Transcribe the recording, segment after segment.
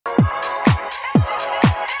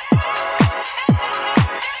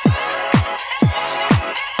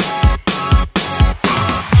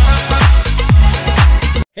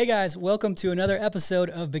guys, welcome to another episode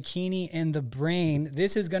of Bikini and the Brain.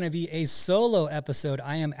 This is going to be a solo episode.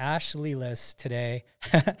 I am Ashley-less today.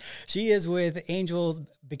 She is with Angel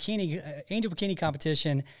Bikini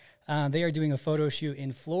Competition. They are doing a photo shoot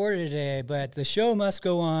in Florida today, but the show must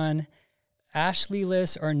go on,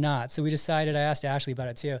 Ashley-less or not. So we decided, I asked Ashley about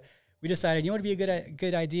it too. We decided, you know what would be a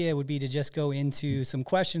good idea would be to just go into some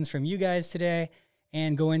questions from you guys today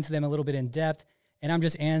and go into them a little bit in depth. And I'm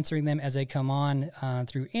just answering them as they come on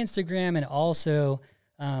through Instagram, and also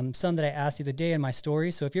some that I asked the other day in my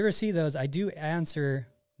stories. So if you ever see those, I do answer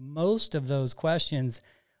most of those questions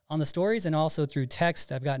on the stories, and also through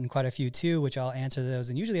text. I've gotten quite a few too, which I'll answer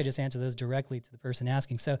those. And usually I just answer those directly to the person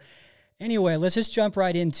asking. So anyway, let's just jump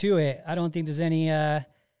right into it. I don't think there's any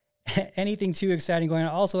anything too exciting going on.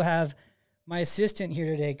 I also have my assistant here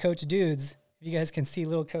today, Coach Dudes. If you guys can see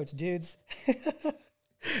little Coach Dudes.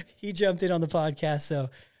 He jumped in on the podcast, so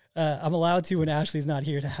I'm allowed to, when Ashley's not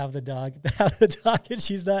here, to have the dog. And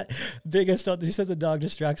she's not big and stuff. She said the dog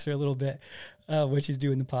distracts her a little bit when she's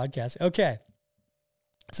doing the podcast. Okay.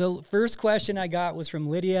 So first question I got was from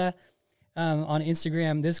Lydia on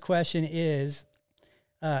Instagram. This question is,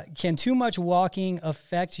 can too much walking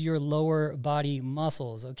affect your lower body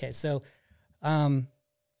muscles? Okay, so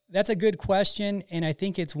that's a good question, and I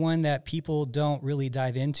think it's one that people don't really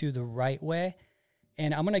dive into the right way.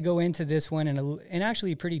 And I'm going to go into this one in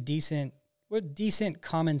actually pretty decent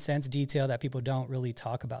common sense detail that people don't really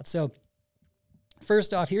talk about. So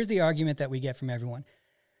first off, here's the argument that we get from everyone.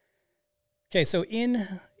 Okay, so in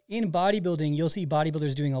bodybuilding, you'll see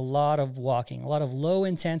bodybuilders doing a lot of walking, a lot of low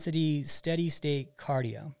intensity, steady state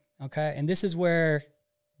cardio. Okay, and this is where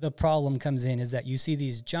the problem comes in, is that you see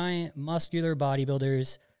these giant muscular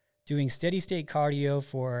bodybuilders doing steady state cardio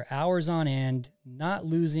for hours on end, not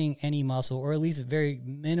losing any muscle, or at least very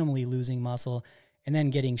minimally losing muscle, and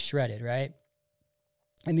then getting shredded, right?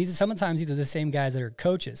 And sometimes these are the same guys that are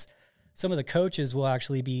coaches. Some of the coaches will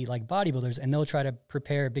actually be like bodybuilders, and they'll try to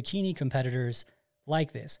prepare bikini competitors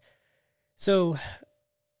like this. So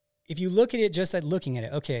if you look at it just at looking at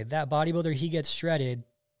it, okay, that bodybuilder, he gets shredded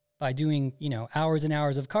by doing, hours and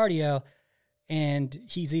hours of cardio, and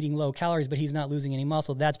he's eating low calories, but he's not losing any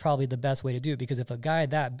muscle. That's probably the best way to do it, because if a guy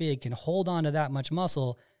that big can hold on to that much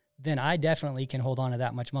muscle, then I definitely can hold on to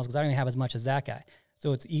that much muscle, because I don't even have as much as that guy.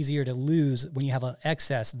 So it's easier to lose when you have an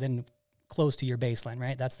excess than close to your baseline,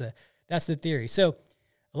 right? That's the theory. So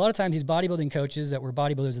a lot of times these bodybuilding coaches that were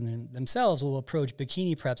bodybuilders in themselves will approach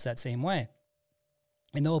bikini preps that same way.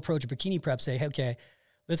 And they'll approach bikini preps, say, okay,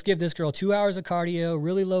 let's give this girl 2 hours of cardio,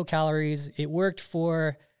 really low calories. It worked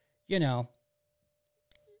for,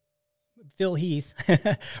 Phil Heath,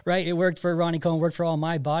 right? It worked for Ronnie Cohen, worked for all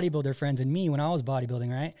my bodybuilder friends and me when I was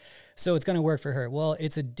bodybuilding, right? So it's going to work for her. Well,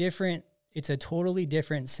 it's a totally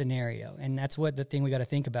different scenario. And that's what the thing we got to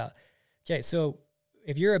think about. Okay. So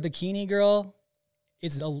if you're a bikini girl,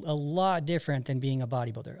 it's a lot different than being a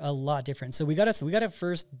bodybuilder, a lot different. So we got to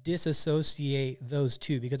first disassociate those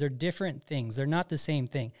two, because they're different things. They're not the same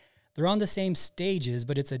thing. They're on the same stages,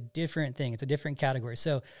 but it's a different thing. It's a different category.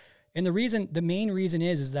 So, and the main reason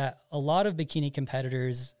is that a lot of bikini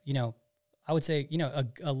competitors, I would say,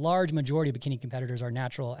 a large majority of bikini competitors are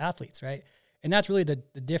natural athletes, right? And that's really the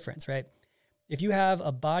difference, right? If you have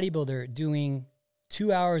a bodybuilder doing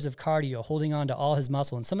 2 hours of cardio, holding on to all his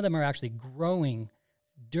muscle, and some of them are actually growing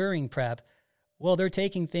during prep, well, they're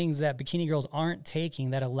taking things that bikini girls aren't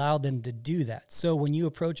taking that allow them to do that. So when you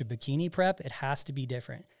approach a bikini prep, it has to be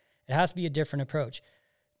different. It has to be a different approach.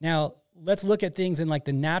 Now, let's look at things in like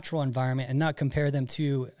the natural environment and not compare them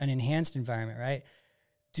to an enhanced environment, right?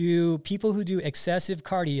 Do people who do excessive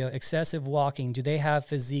cardio, excessive walking, do they have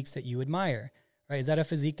physiques that you admire, right? Is that a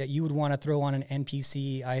physique that you would want to throw on an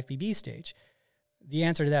NPC, IFBB stage? The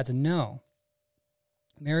answer to that's no.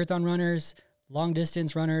 Marathon runners, long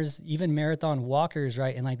distance runners, even marathon walkers,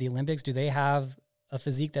 right? In like the Olympics, do they have a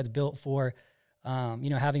physique that's built for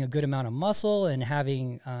having a good amount of muscle and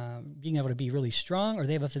being able to be really strong, or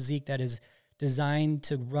they have a physique that is designed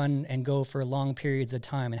to run and go for long periods of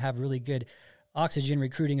time and have really good oxygen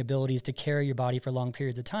recruiting abilities to carry your body for long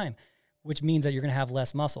periods of time, which means that you're going to have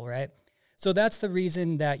less muscle, right? So that's the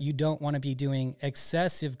reason that you don't want to be doing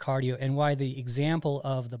excessive cardio, and why the example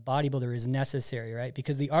of the bodybuilder is necessary, right?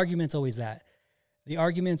 Because the argument's always that. The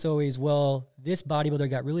argument's always, well, this bodybuilder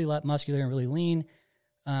got really muscular and really lean,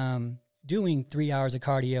 doing 3 hours of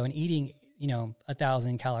cardio and eating,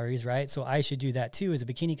 1,000 calories, right? So I should do that too as a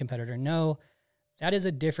bikini competitor. No, that is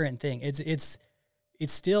a different thing. It's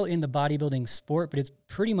still in the bodybuilding sport, but it's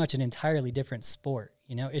pretty much an entirely different sport.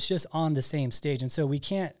 It's just on the same stage. And so we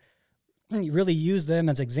can't really use them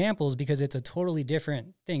as examples, because it's a totally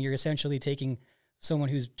different thing. You're essentially taking someone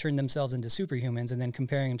who's turned themselves into superhumans and then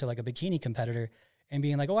comparing them to like a bikini competitor and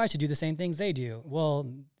being like, oh, I should do the same things they do. Well,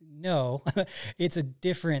 no, it's a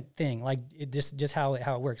different thing. Like it just how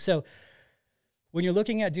it works. So when you're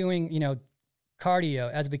looking at doing,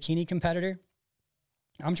 cardio as a bikini competitor,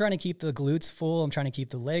 I'm trying to keep the glutes full. I'm trying to keep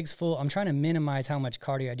the legs full. I'm trying to minimize how much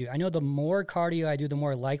cardio I do. I know the more cardio I do, the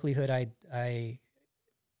more likelihood I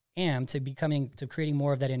am to creating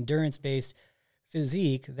more of that endurance-based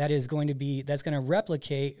physique that's going to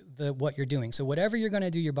replicate what you're doing. So whatever you're going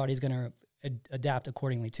to do, your body's going to adapt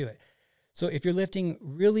accordingly to it. So if you're lifting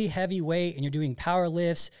really heavy weight and you're doing power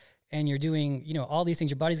lifts and you're doing, all these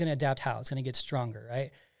things, your body's going to adapt how? It's going to get stronger,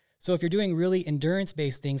 right? So if you're doing really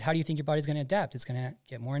endurance-based things, how do you think your body's going to adapt? It's going to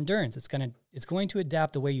get more endurance. It's going to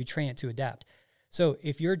adapt the way you train it to adapt. So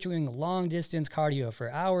if you're doing long-distance cardio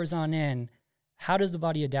for hours on end, how does the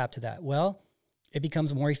body adapt to that? Well, it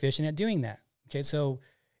becomes more efficient at doing that. Okay, so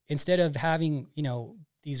instead of having,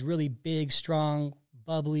 these really big, strong,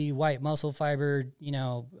 bubbly, white muscle fiber,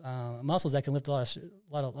 muscles that can lift a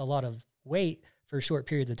lot of weight for short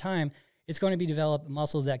periods of time, it's going to be developed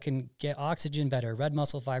muscles that can get oxygen better, red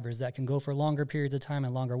muscle fibers that can go for longer periods of time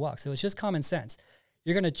and longer walks. So it's just common sense.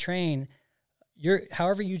 You're going to train,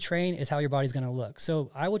 however you train is how your body's going to look.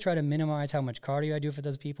 So I will try to minimize how much cardio I do for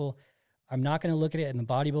those people. I'm not going to look at it in the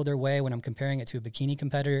bodybuilder way when I'm comparing it to a bikini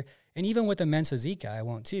competitor. And even with the men's physique guy, I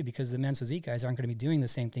won't too, because the men's physique guys aren't going to be doing the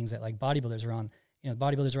same things that like bodybuilders are on.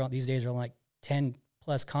 Bodybuilders are on these days are on like 10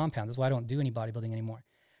 plus compounds. That's why I don't do any bodybuilding anymore.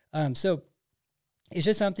 So it's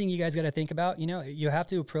just something you guys got to think about. You have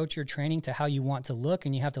to approach your training to how you want to look,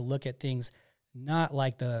 and you have to look at things not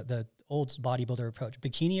like the old bodybuilder approach.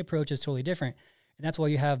 Bikini approach is totally different. And that's why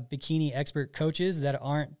you have bikini expert coaches that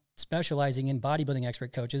aren't specializing in bodybuilding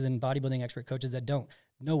expert coaches and bodybuilding expert coaches that don't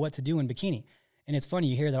know what to do in bikini. And it's funny,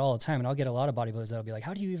 you hear that all the time, and I'll get a lot of bodybuilders that'll be like,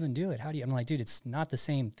 how do you even do it? I'm like, dude, it's not the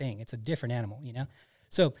same thing. It's a different animal,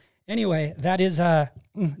 So anyway, that is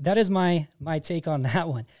my take on that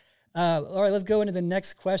one. All right, let's go into the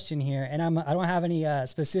next question here. And I don't have any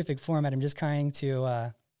specific format. I'm just trying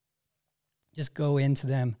to just go into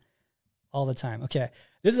them all the time. Okay,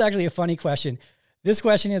 this is actually a funny question. This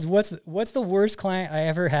question is, what's the worst client I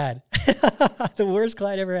ever had? The worst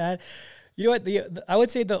client I ever had. You know what? I would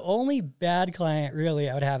say the only bad client really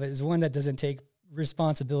I would have is one that doesn't take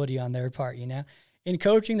responsibility on their part. In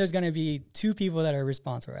coaching, there's going to be two people that are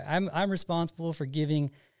responsible. Right? I'm responsible for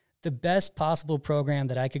giving the best possible program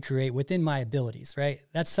that I could create within my abilities. Right?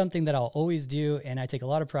 That's something that I'll always do, and I take a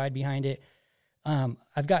lot of pride behind it.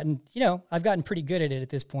 I've gotten pretty good at it at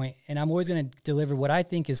this point, and I'm always going to deliver what I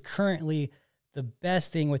think is currently the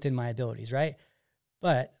best thing within my abilities, right?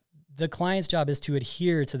 But the client's job is to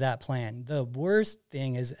adhere to that plan. The worst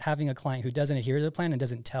thing is having a client who doesn't adhere to the plan and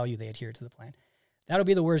doesn't tell you they adhere to the plan. That'll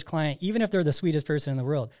be the worst client, even if they're the sweetest person in the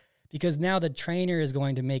world, because now the trainer is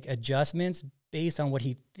going to make adjustments based on what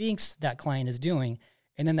he thinks that client is doing.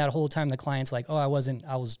 And then that whole time the client's like, oh, I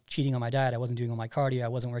was cheating on my diet. I wasn't doing all my cardio. I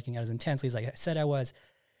wasn't working out as intensely as I said I was.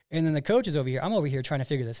 And then the coach is over here. I'm over here trying to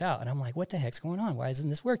figure this out. And I'm like, what the heck's going on? Why isn't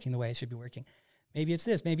this working the way it should be working? Maybe it's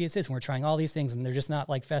this. Maybe it's this. And we're trying all these things and they're just not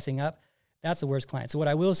like fessing up. That's the worst client. So what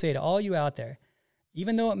I will say to all you out there,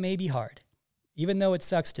 even though it may be hard, even though it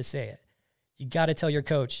sucks to say it, you got to tell your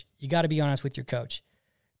coach. You got to be honest with your coach,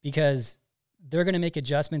 because they're going to make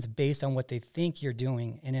adjustments based on what they think you're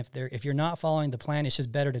doing. And if you're not following the plan, it's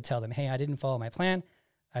just better to tell them, hey, I didn't follow my plan.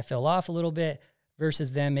 I fell off a little bit,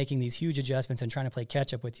 versus them making these huge adjustments and trying to play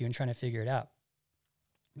catch up with you and trying to figure it out.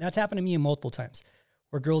 That's happened to me multiple times,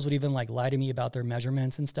 where girls would even like lie to me about their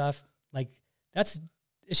measurements and stuff. Like it's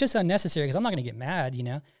just unnecessary, because I'm not going to get mad,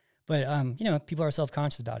 but people are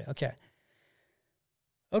self-conscious about it.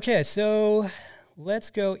 Okay. So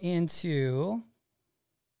let's go into,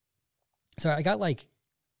 sorry, I got like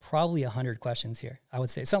probably 100 questions here. I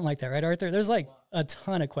would say something like that, right, Arthur? There's like a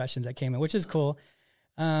ton of questions that came in, which is cool.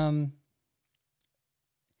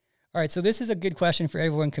 All right, so this is a good question for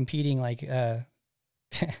everyone competing. Like,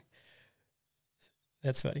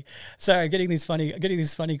 that's funny. Sorry, getting these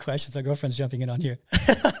funny questions. My girlfriend's jumping in on here.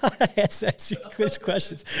 That's quiz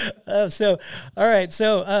questions. All right.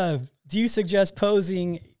 So, do you suggest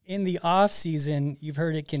posing in the off season? You've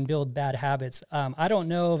heard it can build bad habits. I don't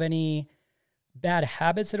know of any bad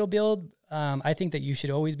habits it'll build. I think that you should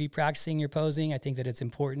always be practicing your posing. I think that it's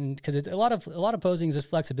important, because it's a lot of posing is just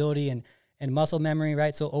flexibility and muscle memory,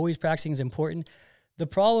 right? So always practicing is important. The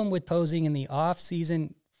problem with posing in the off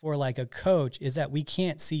season for like a coach is that we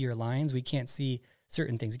can't see your lines. We can't see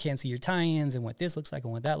certain things. We can't see your tie-ins and what this looks like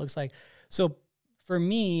and what that looks like. So for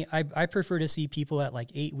me, I prefer to see people at like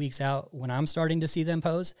 8 weeks out when I'm starting to see them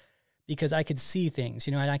pose, because I could see things,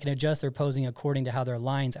 you know, and I can adjust their posing according to how their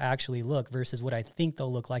lines actually look versus what I think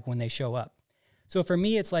they'll look like when they show up. So for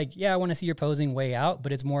me, it's like, yeah, I want to see your posing way out,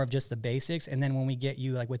 but it's more of just the basics. And then when we get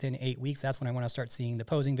you like within 8 weeks, that's when I want to start seeing the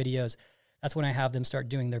posing videos. That's when I have them start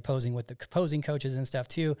doing their posing with the posing coaches and stuff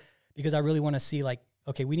too, because I really want to see like,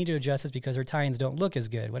 okay, we need to adjust this because her tie-ins don't look as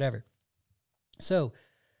good, whatever. So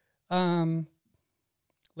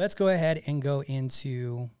let's go ahead and go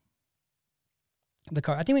into the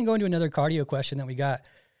car. I think we can go into another cardio question that we got,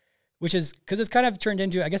 which is because it's kind of turned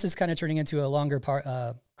into, I guess it's kind of turning into a longer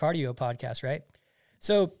cardio podcast, right?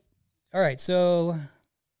 So, all right. So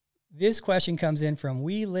this question comes in from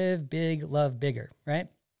We Live Big, Love Bigger, right?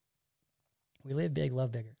 We live big,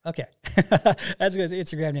 love bigger. Okay. That's a good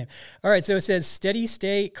Instagram name. All right. So it says steady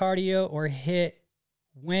state cardio or HIIT,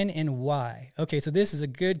 when and why? Okay. So this is a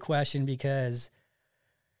good question because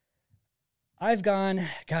I've gone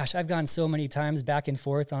so many times back and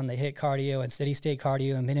forth on the HIIT cardio and steady state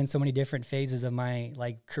cardio and been in so many different phases of my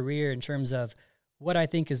like career in terms of what I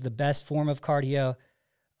think is the best form of cardio.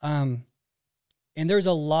 And there's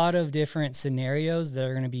a lot of different scenarios that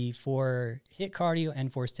are going to be for HIIT cardio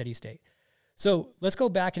and for steady state. So let's go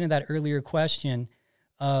back into that earlier question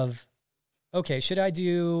of, okay, should I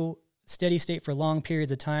do steady state for long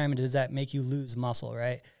periods of time? And does that make you lose muscle,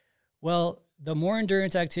 right? Well, the more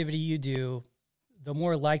endurance activity you do, the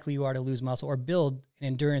more likely you are to lose muscle or build an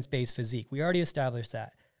endurance-based physique. We already established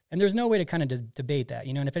that. And there's no way to kind of debate that,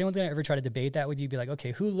 you know, and if anyone's going to ever try to debate that with you, be like,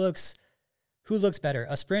 okay, who looks better,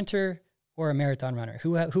 a sprinter or a marathon runner?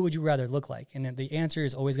 Who would you rather look like? And the answer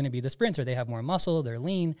is always going to be the sprinter. They have more muscle, they're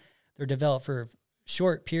lean, they're developed for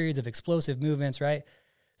short periods of explosive movements, right?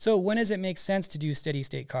 So when does it make sense to do steady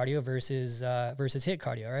state cardio versus HIIT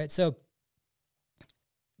cardio, right? So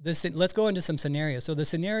let's go into some scenarios. So the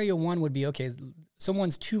scenario one would be, okay,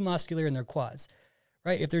 someone's too muscular in their quads,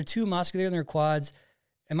 right? If they're too muscular in their quads,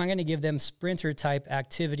 am I going to give them sprinter type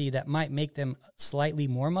activity that might make them slightly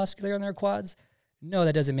more muscular in their quads? No,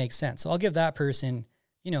 that doesn't make sense. So I'll give that person,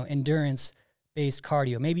 you know, endurance based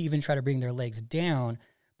cardio, maybe even try to bring their legs down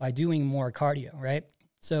by doing more cardio, right?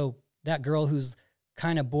 So that girl who's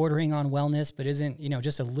kind of bordering on wellness, but isn't, you know,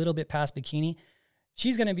 just a little bit past bikini,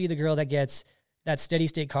 she's going to be the girl that gets that steady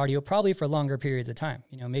state cardio probably for longer periods of time.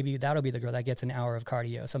 You know, maybe that'll be the girl that gets an hour of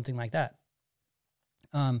cardio, something like that.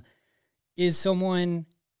 Is someone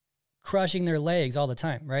crushing their legs all the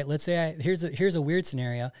time, right? Let's say here's a weird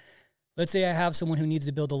scenario. Let's say I have someone who needs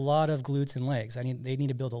to build a lot of glutes and legs. They need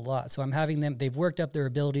to build a lot. So I'm having them, they've worked up their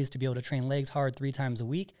abilities to be able to train legs hard 3 times a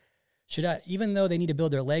week. Even though they need to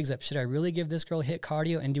build their legs up, should I really give this girl HIIT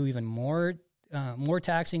cardio and do even more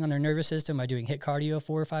taxing on their nervous system by doing HIIT cardio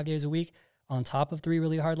 4 or 5 days a week on top of 3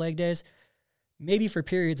 really hard leg days? Maybe for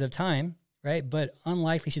periods of time, right? But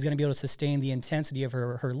unlikely she's going to be able to sustain the intensity of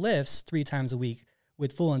her lifts 3 times a week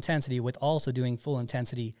with full intensity, with also doing full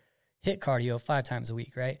intensity HIIT cardio 5 times a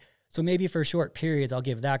week, right? So maybe for short periods, I'll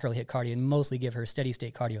give that girl HIIT cardio and mostly give her steady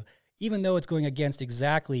state cardio, even though it's going against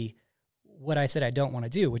exactly what I said I don't want to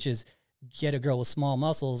do, which is get a girl with small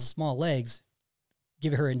muscles, small legs,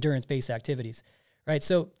 give her endurance-based activities, right?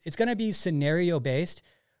 So it's going to be scenario-based.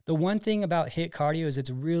 The one thing about HIIT cardio is it's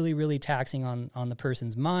really, really taxing on the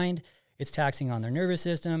person's mind. It's taxing on their nervous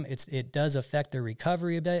system. It does affect their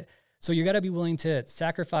recovery a bit. So you got to be willing to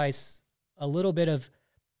sacrifice a little bit of,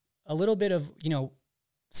 you know,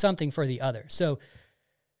 something for the other. So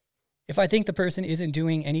if I think the person isn't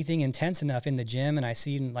doing anything intense enough in the gym, and I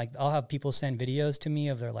see, like, I'll have people send videos to me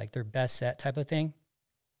of their best set type of thing,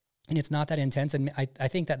 and it's not that intense, and I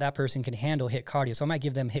think that person can handle HIIT cardio. So I might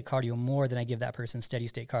give them HIIT cardio more than I give that person steady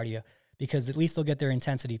state cardio, because at least they'll get their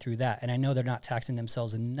intensity through that. And I know they're not taxing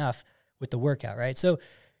themselves enough with the workout, right? So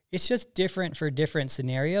it's just different for different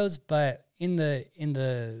scenarios, but in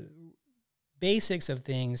the basics of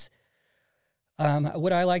things,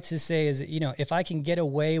 what I like to say is, you know, if I can get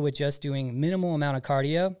away with just doing minimal amount of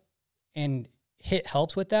cardio and HIIT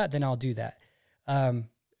helps with that, then I'll do that.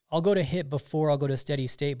 I'll go to HIIT before I'll go to steady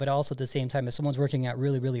state, but also at the same time, if someone's working out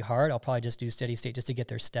really, really hard, I'll probably just do steady state just to get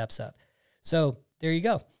their steps up. So there you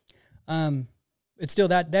go. It's still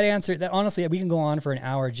that answer that honestly, we can go on for an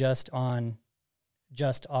hour just on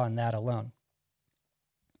that alone.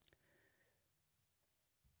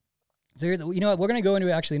 So you know what? We're going to go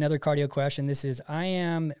into actually another cardio question. This is, I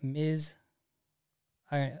am Ms.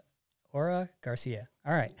 Aura Garcia.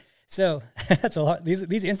 All right. So that's a lot. These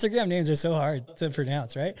Instagram names are so hard to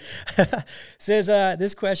pronounce, right? Says,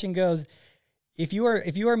 this question goes, if you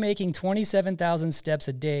are making 27,000 steps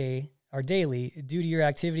a day or daily due to your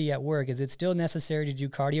activity at work, is it still necessary to do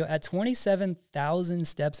cardio? At 27,000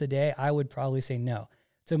 steps a day, I would probably say no.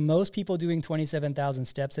 to most people doing 27,000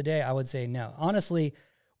 steps a day, I would say no. Honestly,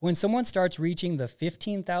 when someone starts reaching the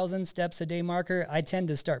 15,000 steps a day marker, I tend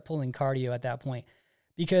to start pulling cardio at that point,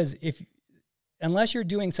 because unless you're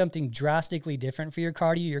doing something drastically different for your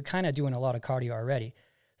cardio, you're kind of doing a lot of cardio already.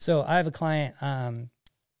 So I have a client, I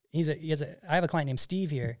have a client named Steve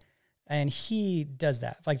here, and he does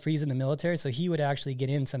that. Like, he's in the military, so he would actually get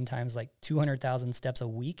in sometimes like 200,000 steps a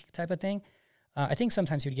week type of thing. I think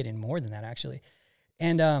sometimes he would get in more than that, actually.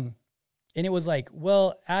 And it was like,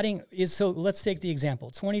 well, so let's take the example,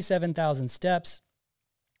 27,000 steps.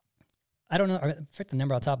 I don't know, I forget the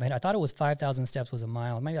number off the top of my head. I thought it was 5,000 steps was a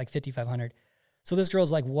mile, maybe like 5,500. So this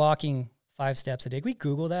girl's like walking 5 steps a day. Can we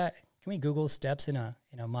Google that? Can we Google steps in a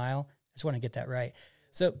mile? I just want to get that right.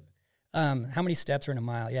 So how many steps are in a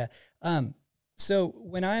mile? Yeah. So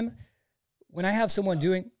when I have someone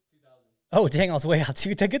doing, oh, dang, I was way out.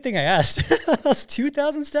 Good thing I asked. That's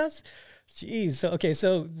 2,000 steps? Jeez.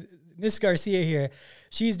 So Miss Garcia here,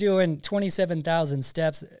 she's doing 27,000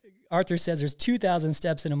 steps. Arthur says there's 2,000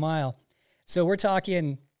 steps in a mile. So we're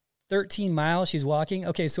talking 13 miles she's walking.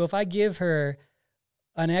 Okay, so if I give her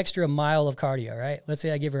an extra mile of cardio, right? Let's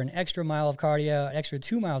say I give her an extra mile of cardio, an extra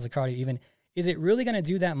 2 miles of cardio even. Is it really going to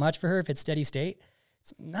do that much for her if it's steady state?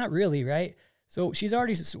 It's not really, right? So she's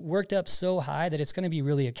already worked up so high that it's going to be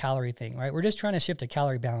really a calorie thing, right? We're just trying to shift a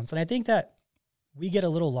calorie balance. And I think that we get a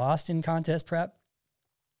little lost in contest prep.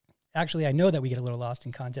 Actually, I know that we get a little lost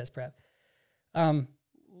in contest prep.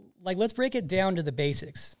 Like, let's break it down to the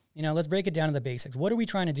basics. Let's break it down to the basics. What are we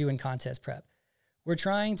trying to do in contest prep? We're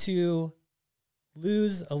trying to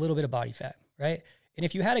lose a little bit of body fat, right? And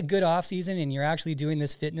if you had a good off season and you're actually doing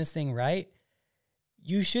this fitness thing right,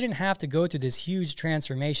 you shouldn't have to go through this huge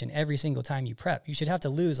transformation every single time you prep. You should have to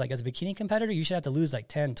lose, like, as a bikini competitor, you should have to lose like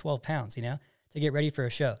 10, 12 pounds, to get ready for a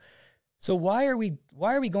show. So why are we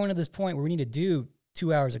going to this point where we need to do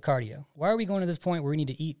 2 hours of cardio? Why are we going to this point where we need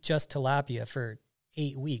to eat just tilapia for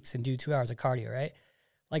 8 weeks and do 2 hours of cardio, right?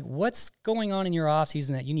 Like, what's going on in your off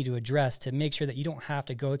season that you need to address to make sure that you don't have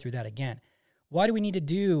to go through that again? Why do we need to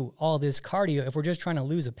do all this cardio if we're just trying to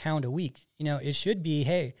lose a pound a week? It should be,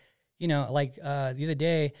 hey, like the other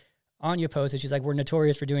day, Anya posted, she's like, we're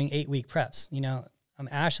notorious for doing 8-week preps.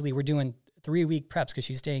 Ashley, we're doing 3-week preps because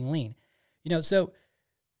she's staying lean. So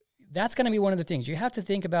that's going to be one of the things. You have to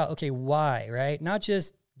think about, okay, why, right? Not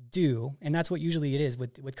just do, and that's what usually it is.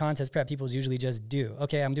 With contest prep, people usually just do.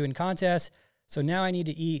 Okay, I'm doing contests, so now I need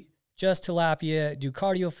to eat just tilapia, do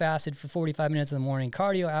cardio fasted for 45 minutes in the morning,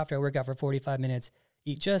 cardio after I work out for 45 minutes,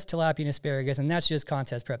 eat just tilapia and asparagus, and that's just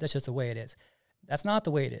contest prep. That's just the way it is. That's not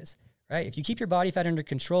the way it is, right? If you keep your body fat under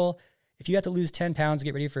control, if you have to lose 10 pounds to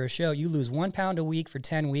get ready for a show, you lose 1 pound a week for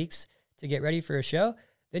 10 weeks to get ready for a show,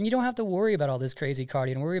 then you don't have to worry about all this crazy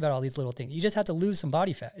cardio and worry about all these little things. You just have to lose some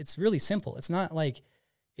body fat. It's really simple. It's not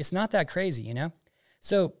that crazy,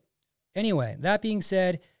 So anyway, that being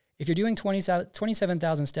said, if you're doing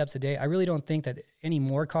 27,000 steps a day, I really don't think that any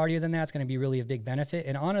more cardio than that's going to be really a big benefit.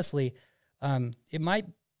 And honestly, it might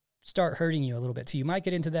start hurting you a little bit. So you might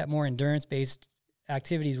get into that more endurance-based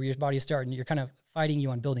activities where your body's starting, you're kind of fighting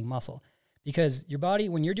you on building muscle. Because your body,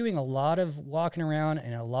 when you're doing a lot of walking around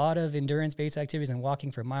and a lot of endurance-based activities and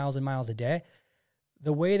walking for miles and miles a day,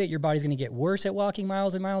 the way that your body's going to get worse at walking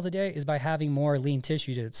miles and miles a day is by having more lean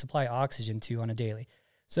tissue to supply oxygen to on a daily.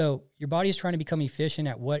 So your body's trying to become efficient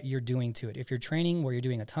at what you're doing to it. If you're training where you're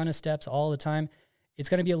doing a ton of steps all the time, it's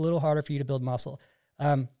going to be a little harder for you to build muscle.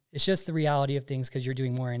 It's just the reality of things because you're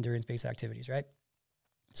doing more endurance-based activities, right?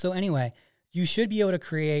 So anyway, you should be able to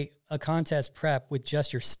create a contest prep with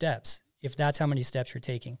just your steps if that's how many steps you're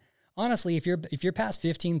taking. Honestly, if you're past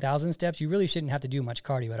 15,000 steps, you really shouldn't have to do much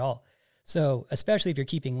cardio at all. So especially if you're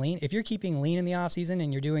keeping lean. If you're keeping lean in the off season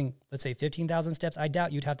and you're doing, let's say 15,000 steps, I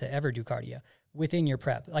doubt you'd have to ever do cardio within your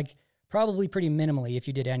prep. Like probably pretty minimally if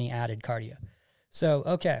you did any added cardio. So,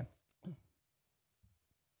 okay.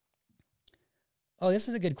 Oh, this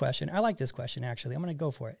is a good question. I like this question, actually. I'm going to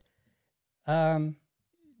go for it.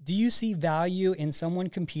 Do you see value in someone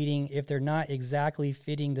competing if they're not exactly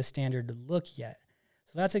fitting the standard look yet?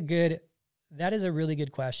 So that is a really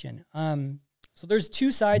good question. So there's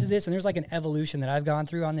two sides of this, and there's like an evolution that I've gone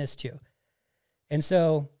through on this too. And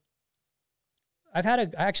so I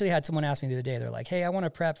actually had someone ask me the other day, they're like, hey, I want to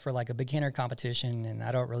prep for like a beginner competition and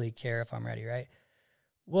I don't really care if I'm ready, right?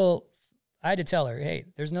 Well, I had to tell her, hey,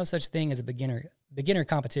 there's no such thing as a beginner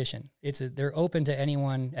competition. They're open to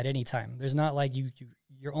anyone at any time. There's not like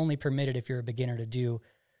you're only permitted if you're a beginner to do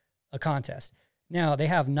a contest. Now, they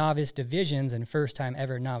have novice divisions and first-time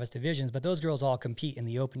ever novice divisions, but those girls all compete in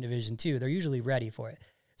the open division too. They're usually ready for it.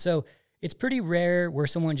 So it's pretty rare where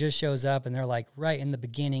someone just shows up and they're like right in the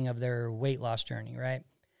beginning of their weight loss journey, right?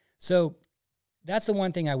 So that's the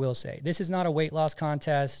one thing I will say. This is not a weight loss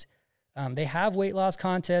contest. They have weight loss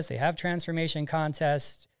contests. They have transformation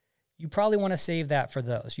contests. You probably want to save that for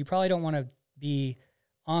those. You probably don't want to be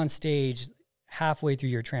on stage halfway through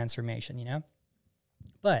your transformation, you know?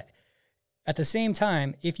 But at the same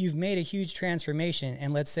time, if you've made a huge transformation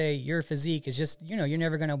and let's say your physique is just, you know, you're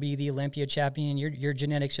never going to be the Olympia champion, your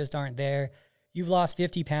genetics just aren't there, you've lost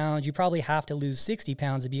 50 pounds, you probably have to lose 60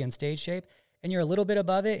 pounds to be in stage shape, and you're a little bit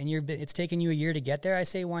above it and it's taken you a year to get there, I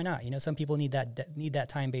say, why not? You know, some people need that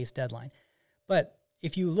time-based deadline. But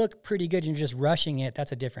if you look pretty good and you're just rushing it,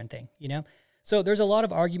 that's a different thing, you know? So there's a lot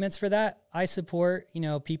of arguments for that. I support, you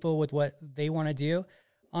know, people with what they want to do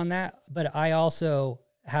on that, but I also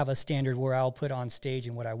have a standard where I'll put on stage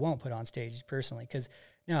and what I won't put on stage personally. Because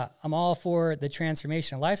now I'm all for the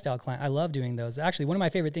transformation lifestyle client. I love doing those. Actually, one of my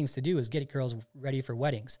favorite things to do is get girls ready for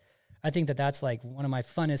weddings. I think that that's like one of my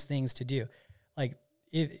funnest things to do. Like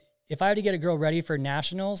if I had to get a girl ready for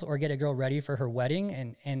nationals or get a girl ready for her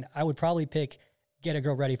wedding, and I would probably pick get a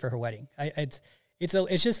girl ready for her wedding. It's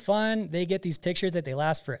just fun. They get these pictures that they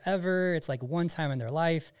last forever. It's like one time in their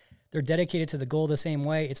life. They're dedicated to the goal the same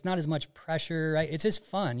way. It's not as much pressure, right? It's just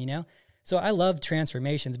fun, you know? So I love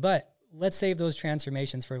transformations, but let's save those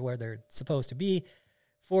transformations for where they're supposed to be.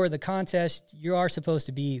 For the contest, you are supposed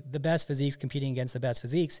to be the best physiques competing against the best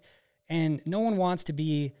physiques. And no one wants to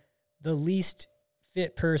be the least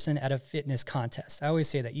fit person at a fitness contest. I always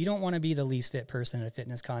say that. You don't want to be the least fit person at a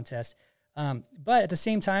fitness contest. But at the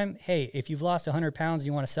same time, hey, if you've lost 100 pounds and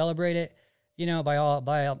you want to celebrate it, you know, by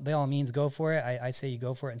all means, go for it. I say you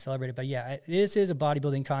go for it and celebrate it. But yeah, this is a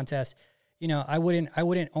bodybuilding contest. You know, I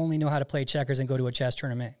wouldn't only know how to play checkers and go to a chess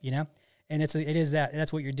tournament, you know? And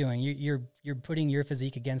that's what you're doing. You're putting your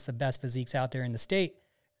physique against the best physiques out there in the state.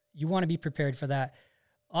 You want to be prepared for that.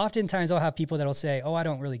 Oftentimes I'll have people that'll say, oh, I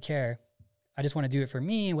don't really care. I just want to do it for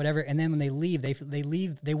me and whatever. And then when they leave,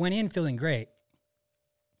 they went in feeling great.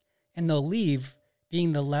 And they'll leave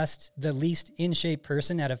being the least in shape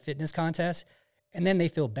person at a fitness contest, and then they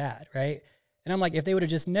feel bad, right? And I'm like, if they would have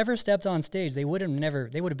just never stepped on stage, they would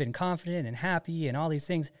have been confident and happy and all these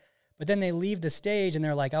things. But then they leave the stage and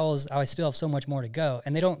they're like, I still have so much more to go.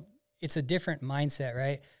 And it's a different mindset,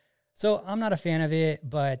 right? So I'm not a fan of it,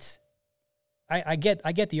 but I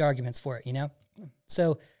get the arguments for it, you know?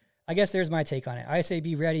 So I guess there's my take on it. I say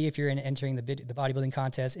be ready if you're entering the bodybuilding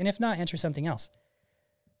contest, and if not, enter something else.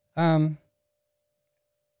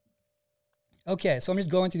 Okay, so I'm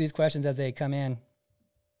just going through these questions as they come in.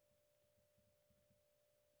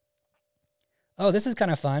 Oh, this is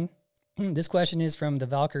kind of fun. This question is from the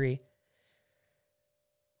Valkyrie.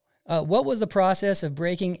 What was the process of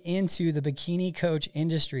breaking into the bikini coach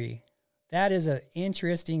industry? That is an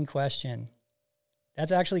interesting question.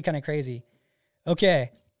 That's actually kind of crazy.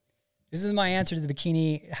 Okay, this is my answer to the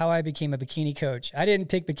bikini, how I became a bikini coach. I didn't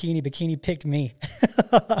pick bikini. Bikini picked me.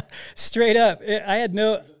 Straight up. I had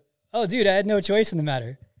no choice in the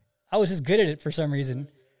matter. I was just good at it for some reason.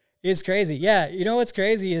 It's crazy. Yeah, you know what's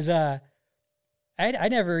crazy is I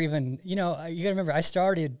never even, you know, you got to remember, I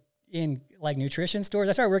started in like nutrition stores.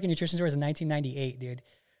 I started working in nutrition stores in 1998, dude.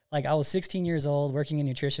 Like I was 16 years old working in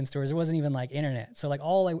nutrition stores. There wasn't even like internet. So like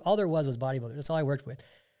all there was bodybuilders. That's all I worked with.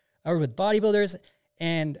 I worked with bodybuilders,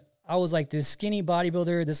 and I was like this skinny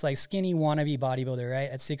bodybuilder, this like skinny wannabe bodybuilder, right?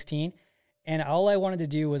 At 16. And all I wanted to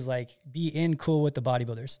do was like be cool with the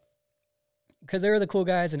bodybuilders, because they were the cool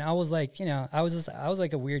guys. And I was like, you know, I was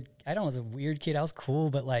like a weird kid. I was cool,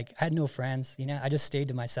 but like I had no friends, you know, I just stayed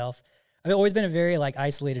to myself. I've always been a very like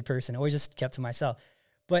isolated person. I always just kept to myself.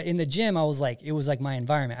 But in the gym, it was like my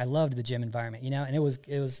environment. I loved the gym environment, you know, and it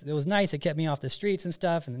was nice. It kept me off the streets and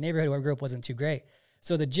stuff. And the neighborhood where I grew up wasn't too great.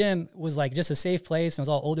 So the gym was like just a safe place. And it was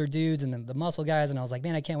all older dudes and the muscle guys. And I was like,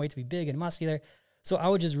 man, I can't wait to be big and muscular. So I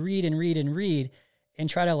would just read and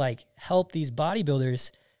try to like help these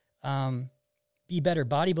bodybuilders be better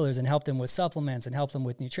bodybuilders and help them with supplements and help them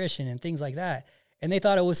with nutrition and things like that. And they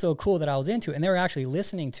thought it was so cool that I was into it. And they were actually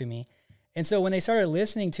listening to me. And so when they started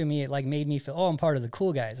listening to me, it like made me feel, oh, I'm part of the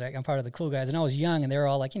cool guys, right? I'm part of the cool guys. And I was young and they were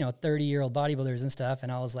all like, you know, 30-year-old bodybuilders and stuff.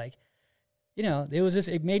 And I was like, you know,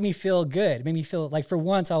 it made me feel good. It made me feel like for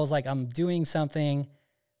once I was like, I'm doing something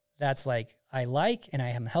that's like, I like, and I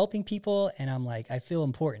am helping people. And I'm like, I feel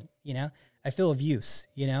important, you know, I feel of use,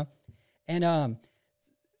 you know? And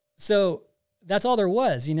so that's all there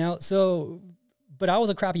was, you know? So, but I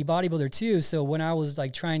was a crappy bodybuilder too. So when I was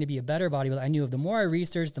like trying to be a better bodybuilder, I knew the more I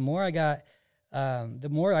researched, the more I got, the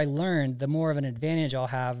more I learned, the more of an advantage I'll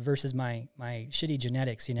have versus my shitty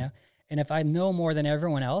genetics, you know? And if I know more than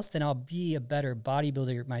everyone else, then I'll be a better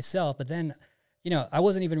bodybuilder myself. But then, you know, I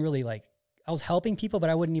wasn't even really like, I was helping people, but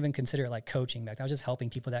I wouldn't even consider it like coaching back then. I was just helping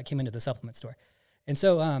people that came into the supplement store. And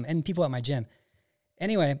so, and people at my gym.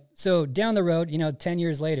 Anyway, so down the road, 10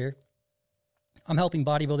 years later, I'm helping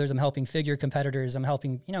bodybuilders, I'm helping figure competitors, I'm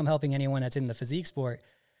helping anyone that's in the physique sport,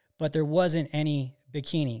 but there wasn't any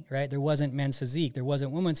bikini, right? There wasn't men's physique. There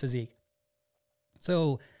wasn't women's physique.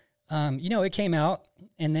 So, it came out,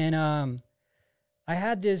 and then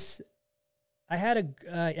actually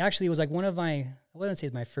it was like one of my, I wouldn't say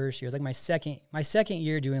it's my first year. It was like my second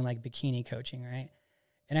year doing like bikini coaching, right?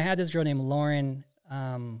 And I had this girl named Lauren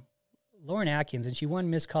Atkins, and she won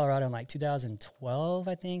Miss Colorado in like 2012,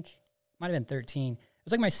 I think. Might have been 13. It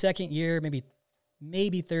was like my second year,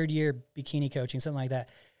 maybe third year bikini coaching, something like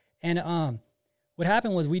that. And what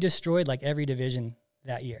happened was we destroyed like every division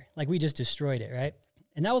that year. Like we just destroyed it, right?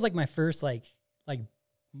 And that was like my first like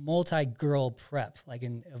multi-girl prep, like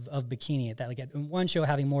of bikini at that, like in one show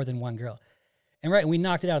having more than one girl. And we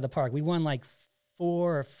knocked it out of the park. We won like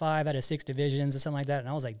 4 or 5 out of 6 divisions or something like that. And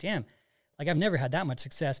I was like, damn, like I've never had that much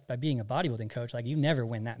success by being a bodybuilding coach. Like you never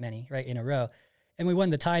win that many, right, in a row. And we won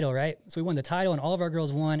the title, right? So we won the title, and all of our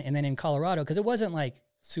girls won. And then in Colorado, because it wasn't like,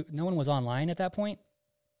 no one was online at that point.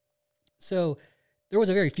 So there was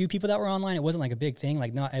a very few people that were online. It wasn't like a big thing.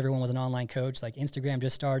 Like not everyone was an online coach. Like Instagram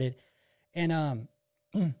just started. And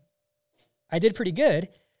I did pretty good.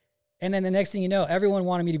 And then the next thing you know, everyone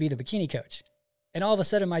wanted me to be the bikini coach. And all of a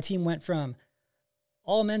sudden my team went from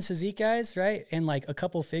all men's physique guys, right? And like a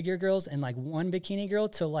couple figure girls and like one bikini girl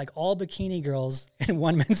to like all bikini girls and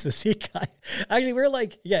one men's physique guy. Actually, we're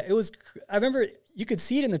like, I remember you could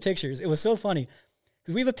see it in the pictures. It was so funny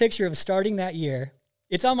because we have a picture of starting that year.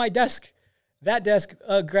 It's on my desk. That desk,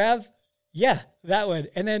 that one.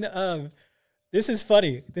 And then this is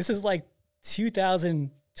funny. This is like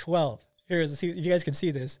 2012. Here, if you guys can see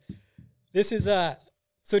this. This is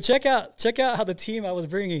so check out how the team I was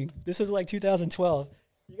bringing. This is like 2012.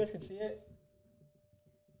 You guys can see it.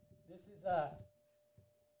 This is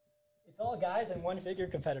it's all guys and one figure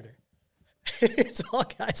competitor. It's all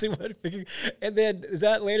guys and one figure. And then is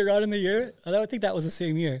that later on in the year? I think that was the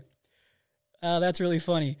same year. That's really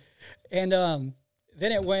funny. And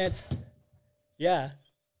then it went,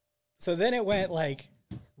 So then it went like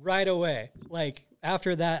right away. Like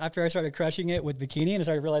after that, after I started crushing it with bikini and I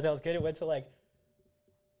started to realize I was good, it went to like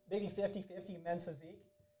maybe 50-50 men's physique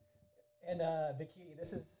and bikini.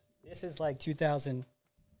 This is like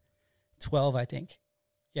 2012, I think.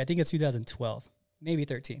 Yeah, I think it's 2012, maybe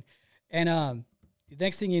 13. And the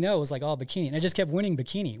next thing you know, it was like all bikini. And I just kept winning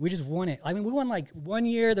bikini. We just won it. I mean, we won like one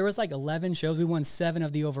year. There was like 11 shows. We won 7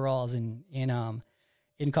 of the overalls in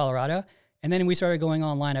Colorado. And then we started going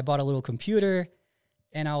online. I bought a little computer.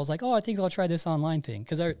 And I was like, I think I'll try this online thing.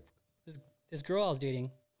 Because this girl I was dating,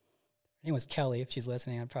 her name was Kelly. If she's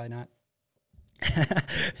listening, I'm probably not.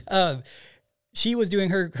 She was doing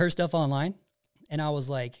her stuff online. And I was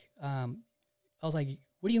like,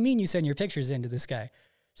 what do you mean you send your pictures in to this guy?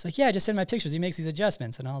 She's like, yeah, I just send my pictures. He makes these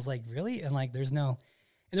adjustments. And I was like, really? And like, there's all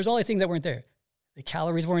these things that weren't there. The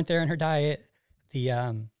calories weren't there in her diet.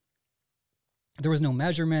 There was no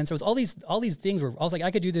measurements. There was all these things where I was like,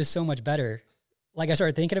 I could do this so much better. Like I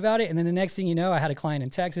started thinking about it. And then the next thing you know, I had a client in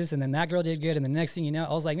Texas and then that girl did good. And the next thing you know,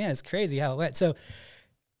 I was like, man, it's crazy how it went. So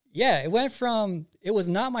yeah, it was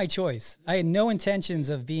not my choice. I had no intentions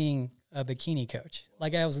of being a bikini coach.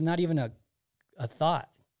 Like I was not even a thought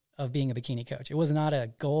of being a bikini coach. It was not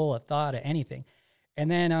a goal, a thought, or anything.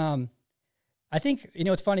 And then I think,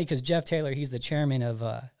 it's funny because Jeff Taylor, he's the chairman of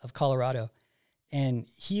Colorado. And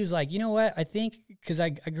he was like, you know what? I think, because I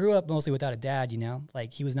grew up mostly without a dad,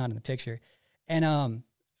 like he was not in the picture. And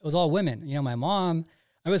it was all women. My mom,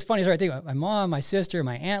 it was funny. So I think my mom, my sister,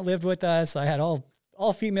 my aunt lived with us. I had all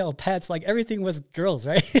female pets. Like everything was girls,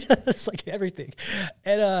 right? It's like everything.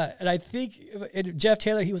 And I think Jeff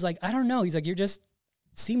Taylor, he was like, I don't know. He's like, you just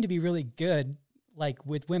seem to be really good, like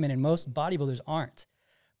with women, and most bodybuilders aren't.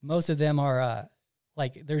 Most of them are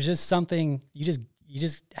like, there's just something, you just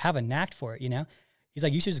have a knack for it, He's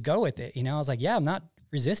like, you should just go with it, I was like, yeah, I'm not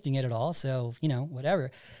resisting it at all. So,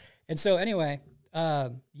 whatever. And so anyway,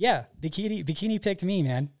 Bikini picked me,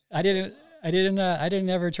 man. I didn't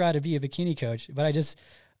ever try to be a bikini coach, but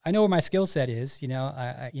I know where my skill set is,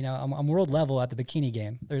 I'm world level at the bikini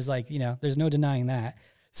game. There's there's no denying that.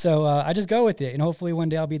 So I just go with it, and hopefully one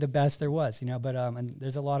day I'll be the best there was, But and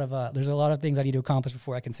there's a lot of things I need to accomplish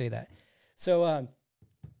before I can say that. So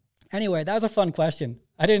anyway, that was a fun question.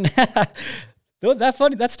 I didn't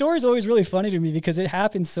that story is always really funny to me because it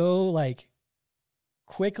happened so like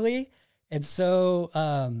quickly and so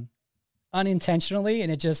unintentionally,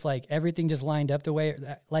 and it just like everything just lined up the way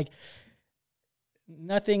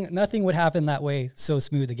nothing would happen that way so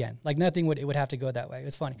smooth again. Like it would have to go that way.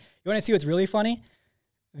 It's funny. You want to see what's really funny?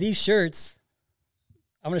 These shirts,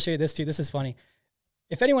 I'm going to show you this too. This is funny.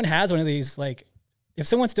 If anyone has one of these, like if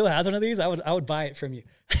someone still has one of these, I would buy it from you.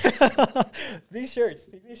 These shirts.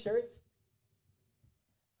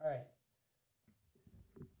 All right.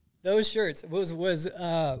 Those shirts was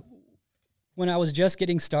when I was just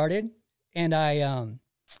getting started, and I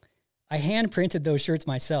hand printed those shirts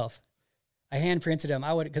myself. I hand printed them.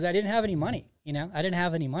 Because I didn't have any money, I didn't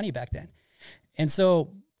have any money back then. And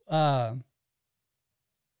so, I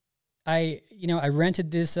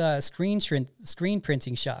rented this, screen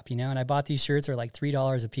printing shop, and I bought these shirts. They're like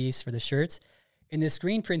 $3 a piece for the shirts. And this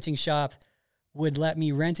screen printing shop would let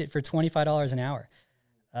me rent it for $25 an hour,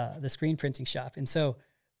 the screen printing shop. And so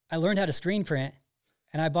I learned how to screen print,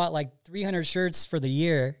 and I bought like 300 shirts for the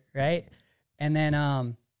year. Right. And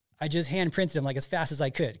then, I just hand printed them like as fast as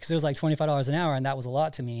I could, because it was like $25 an hour, and that was a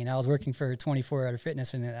lot to me. And I was working for 24 Hour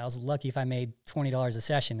Fitness, and I was lucky if I made $20 a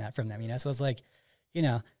session from them, So it's like,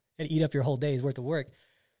 it'd eat up your whole day's worth of work.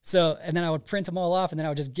 So, and then I would print them all off, and then I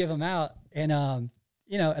would just give them out. And, and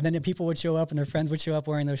then the people would show up and their friends would show up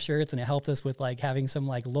wearing those shirts, and it helped us with like having some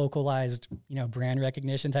like localized, brand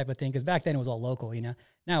recognition type of thing. Cause back then it was all local,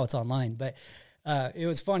 now it's online. But, it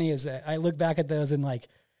was funny is that I look back at those and like,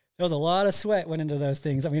 there was a lot of sweat went into those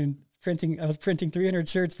things. I mean, I was printing 300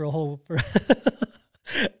 shirts for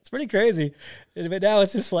it's pretty crazy. But now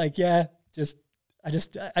it's just like, it's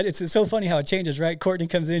so funny how it changes, right? Courtney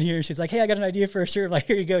comes in here. She's like, hey, I got an idea for a shirt. Like,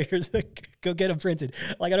 here you go. Go get them printed.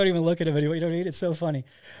 Like, I don't even look at them anymore. You know what I mean? It's so funny.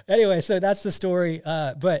 Anyway, so that's the story.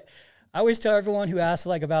 But I always tell everyone who asks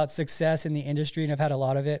like about success in the industry, and I've had a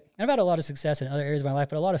lot of it. I've had a lot of success in other areas of my life,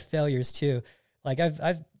 but a lot of failures too. Like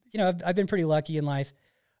I've been pretty lucky in life.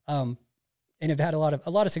 And I've had a lot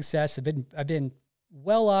of success. I've been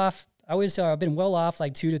well off. I always tell I've been well off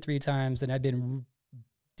like 2 to 3 times, and I've been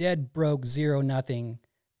dead broke, 0, nothing,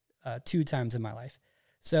 2 times in my life.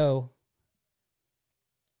 So,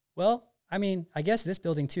 well, I mean, I guess this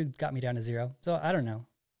building too got me down to 0. So I don't know.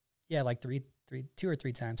 Yeah, like 2 or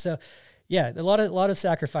 3 times. So yeah, a lot of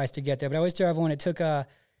sacrifice to get there. But I always tell everyone it took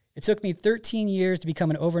me 13 years to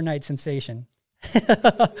become an overnight sensation.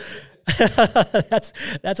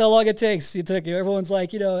 That's how long it takes. Everyone's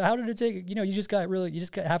like, how did it take? You just got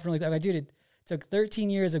happened really quick. Dude, it took 13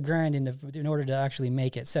 years of grinding in order to actually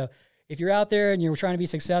make it. So if you're out there and you're trying to be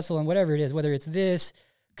successful in whatever it is, whether it's this,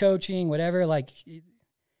 coaching, whatever, like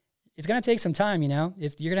it's going to take some time, you're going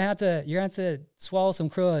to have to swallow some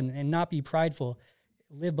crow and not be prideful,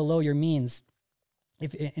 live below your means.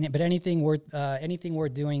 But anything worth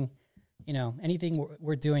doing, anything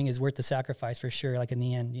we're doing is worth the sacrifice for sure. Like in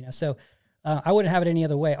the end, so I wouldn't have it any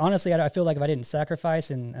other way. Honestly, I feel like if I didn't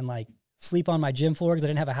sacrifice and like sleep on my gym floor because I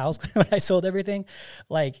didn't have a house when I sold everything,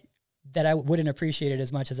 like that I wouldn't appreciate it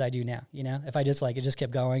as much as I do now. If I just it just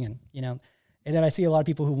kept going and then I see a lot of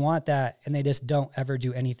people who want that and they just don't ever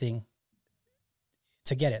do anything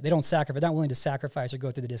to get it. They don't sacrifice. They're not willing to sacrifice or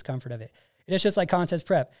go through the discomfort of it. And it's just like contest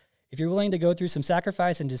prep. If you're willing to go through some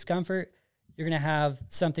sacrifice and discomfort, you're going to have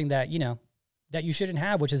something that, that you shouldn't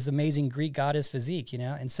have, which is amazing Greek goddess physique,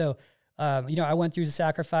 And so, I went through the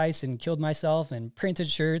sacrifice and killed myself and printed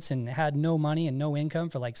shirts and had no money and no income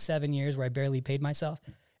for like 7 years where I barely paid myself.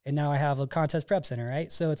 And now I have a contest prep center,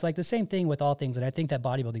 right? So it's like the same thing with all things. And I think that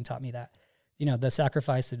bodybuilding taught me that, the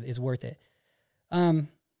sacrifice is worth it.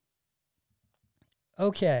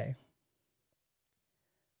 Okay.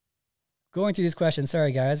 Going through these questions.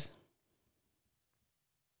 Sorry, guys.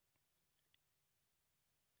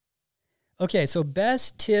 Okay, so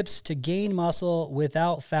best tips to gain muscle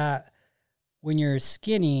without fat when you're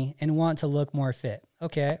skinny and want to look more fit.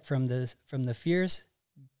 Okay, from the Fierce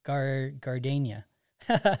Gardenia.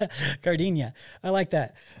 Gardenia. I like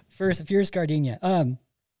that. Fierce Gardenia.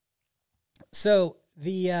 So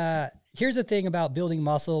here's the thing about building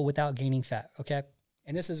muscle without gaining fat, okay?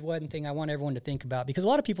 And this is one thing I want everyone to think about, because a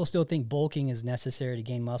lot of people still think bulking is necessary to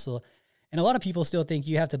gain muscle. And a lot of people still think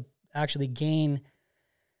you have to actually gain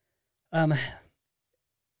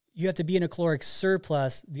you have to be in a caloric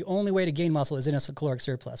surplus. The only way to gain muscle is in a caloric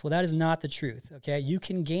surplus. Well, that is not the truth, okay? You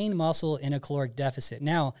can gain muscle in a caloric deficit.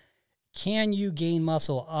 Now, can you gain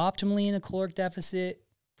muscle optimally in a caloric deficit?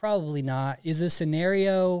 Probably not. Is the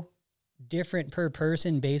scenario different per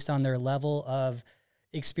person based on their level of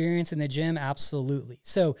experience in the gym? Absolutely.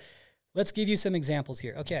 So let's give you some examples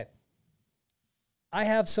here. Okay. I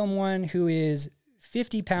have someone who is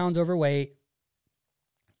 50 pounds overweight.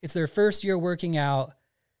 It's their first year working out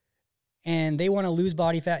and they want to lose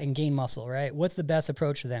body fat and gain muscle, right? What's the best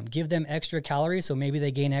approach to them? Give them extra calories so maybe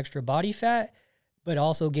they gain extra body fat, but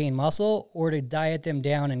also gain muscle, or to diet them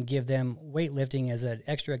down and give them weightlifting as an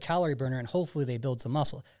extra calorie burner and hopefully they build some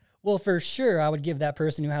muscle? Well, for sure, I would give that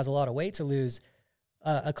person who has a lot of weight to lose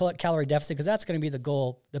a calorie deficit, because that's going to be the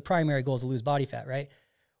goal. The primary goal is to lose body fat, right?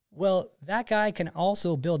 Well, that guy can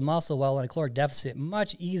also build muscle while in a caloric deficit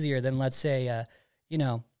much easier than, let's say, a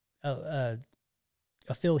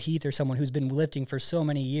Phil Heath or someone who's been lifting for so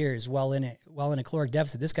many years while in a caloric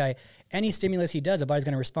deficit. This guy, any stimulus he does, the body's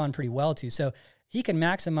going to respond pretty well to. So he can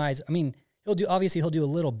maximize. I mean, he'll do a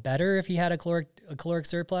little better if he had a caloric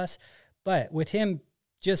surplus, but with him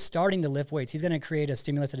just starting to lift weights, he's going to create a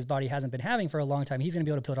stimulus that his body hasn't been having for a long time. He's going to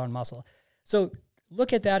be able to put on muscle. So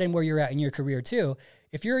look at that and where you're at in your career too.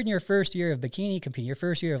 If you're in your first year of bikini competing, your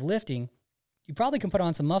first year of lifting, you probably can put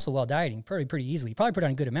on some muscle while dieting pretty easily. You probably put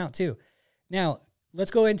on a good amount too. Now,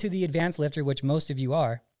 let's go into the advanced lifter, which most of you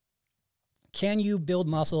are. Can you build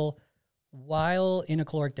muscle while in a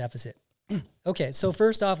caloric deficit? Okay, so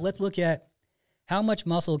first off, let's look at how much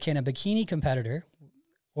muscle can a bikini competitor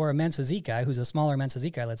or a men's physique guy, who's a smaller men's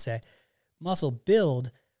physique guy, let's say, muscle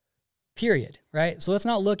build, period, right? So let's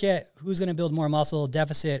not look at who's going to build more muscle,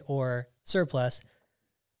 deficit or surplus.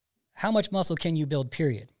 How much muscle can you build,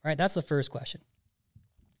 period, right? That's the first question.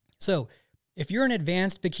 So if you're an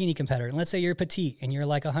advanced bikini competitor, and let's say you're petite and you're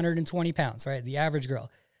like 120 pounds, right? The average girl,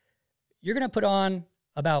 you're going to put on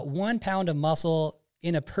about 1 pound of muscle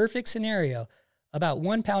in a perfect scenario, about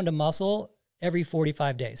 1 pound of muscle every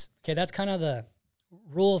 45 days. Okay, that's kind of the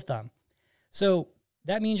rule of thumb. So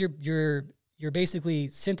that means you're basically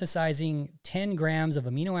synthesizing 10 grams of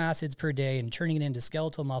amino acids per day and turning it into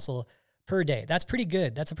skeletal muscle per day. That's pretty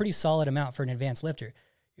good. That's a pretty solid amount for an advanced lifter.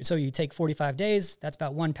 So you take 45 days, that's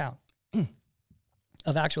about 1 pound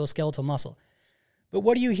of actual skeletal muscle. But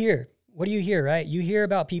what do you hear? What do you hear, right? You hear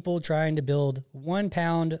about people trying to build 1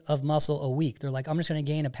 pound of muscle a week. They're like, I'm just going to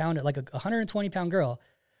gain a pound. Like a 120 pound girl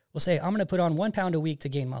will say, I'm going to put on 1 pound a week to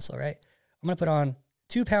gain muscle, right? I'm going to put on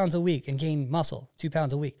 2 pounds a week and gain muscle, 2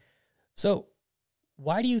 pounds a week. So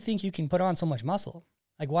why do you think you can put on so much muscle?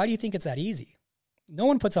 Like, why do you think it's that easy? No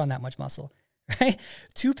one puts on that much muscle, right?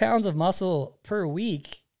 2 pounds of muscle per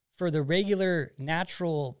week for the regular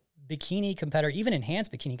natural bikini competitor, even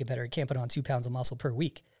enhanced bikini competitor, can't put on 2 pounds of muscle per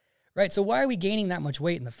week, right? So why are we gaining that much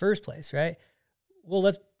weight in the first place, right? Well,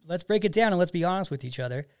 let's break it down and let's be honest with each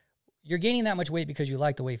other. You're gaining that much weight because you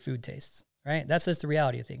like the way food tastes, right? That's just the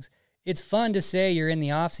reality of things. It's fun to say you're in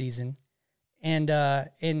the off season and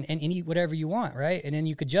eat whatever you want, right? And then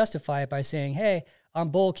you could justify it by saying, hey, I'm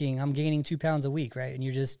bulking, I'm gaining 2 pounds a week, right? And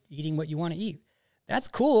you're just eating what you want to eat. That's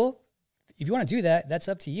cool. If you want to do that, that's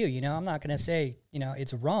up to you. You know, I'm not going to say,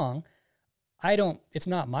 it's wrong. It's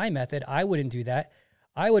not my method. I wouldn't do that.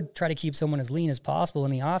 I would try to keep someone as lean as possible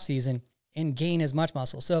in the off season and gain as much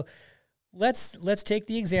muscle. So let's take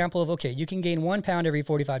the example of, okay, you can gain 1 pound every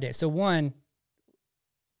 45 days. So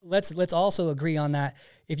let's also agree on that.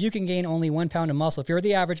 If you can gain only 1 pound of muscle, if you're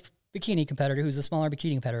the average bikini competitor, who's a smaller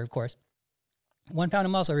bikini competitor, of course, 1 pound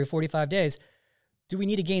of muscle every 45 days, do we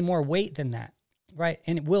need to gain more weight than that, right?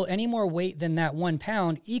 And will any more weight than that 1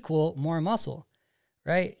 pound equal more muscle,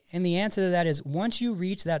 right? And the answer to that is, once you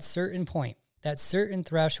reach that certain point, that certain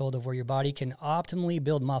threshold of where your body can optimally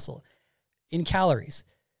build muscle in calories,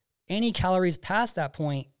 any calories past that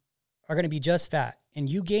point are going to be just fat. And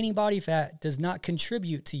you gaining body fat does not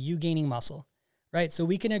contribute to you gaining muscle, right? So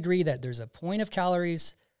we can agree that there's a point of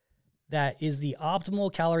calories that is the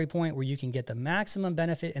optimal calorie point where you can get the maximum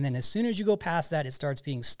benefit. And then as soon as you go past that, it starts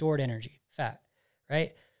being stored energy, fat,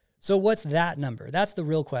 right? So what's that number? That's the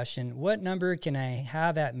real question. What number can I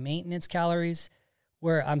have at maintenance calories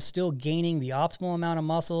where I'm still gaining the optimal amount of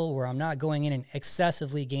muscle, where I'm not going in and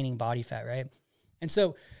excessively gaining body fat, right? And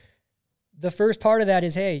so the first part of that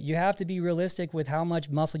is, hey, you have to be realistic with how much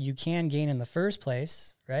muscle you can gain in the first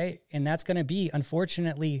place, right? And that's going to be,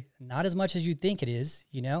 unfortunately, not as much as you think it is,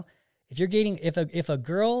 If you're gaining, if a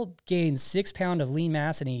girl gains 6 pounds of lean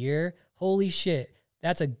mass in a year, holy shit,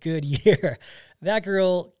 that's a good year. That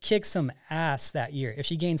girl kicks some ass that year. If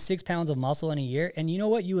she gains 6 pounds of muscle in a year, and you know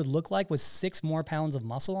what you would look like with 6 more pounds of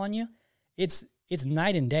muscle on you? It's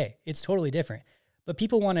night and day. It's totally different. But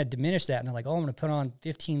people want to diminish that, and they're like, oh, I'm going to put on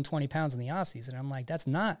 15, 20 pounds in the off season. I'm like, that's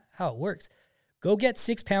not how it works. Go get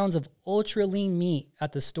 6 pounds of ultra lean meat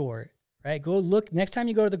at the store, right? Go look, next time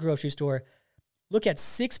you go to the grocery store, look at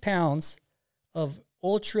 6 pounds of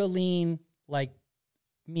ultra lean, like,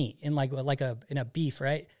 meat in in a beef,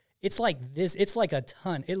 right? It's like this. It's like a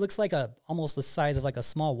ton. It looks like almost the size of like a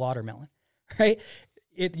small watermelon, right?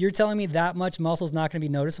 You're telling me that much muscle is not going to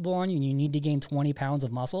be noticeable on you and you need to gain 20 pounds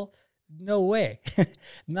of muscle? No way.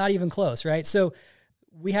 Not even close, right? So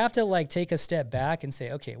we have to like take a step back and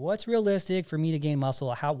say, okay, what's realistic for me to gain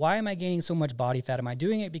muscle? Why am I gaining so much body fat? Am I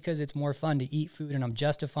doing it because it's more fun to eat food and I'm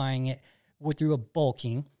justifying it through a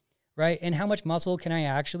bulking, right? And how much muscle can I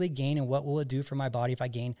actually gain, and what will it do for my body if I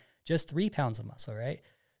gain just 3 pounds of muscle, right?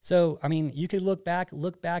 So, I mean, you could look back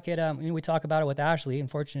at, we talk about it with Ashley.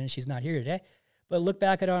 Unfortunately, she's not here today, but look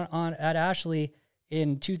back at Ashley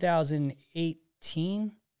in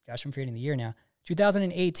 2018. Gosh, I'm forgetting the year now.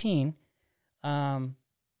 2018.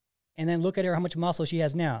 And then look at her, how much muscle she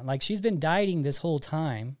has now. Like, she's been dieting this whole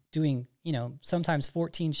time, doing, sometimes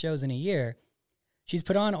 14 shows in a year. She's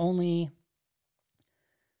put on only,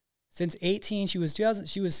 since 18, she was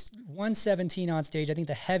 117 on stage. I think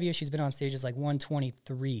the heaviest she's been on stage is like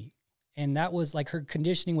 123. And that was like, her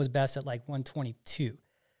conditioning was best at like 122,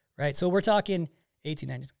 right? So we're talking 18,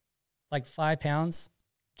 19, like 5 pounds,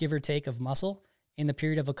 give or take, of muscle in the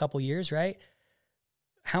period of a couple years, right?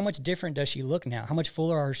 How much different does she look now? How much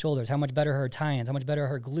fuller are her shoulders? How much better are her tie-ins? How much better are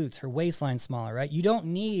her glutes? Her waistline's smaller, right? You don't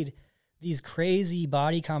need these crazy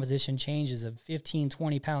body composition changes of 15,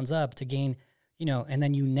 20 pounds up to gain, and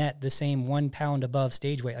then you net the same 1 pound above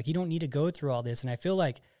stage weight. Like, you don't need to go through all this. And I feel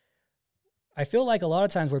like a lot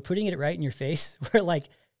of times we're putting it right in your face. We're like,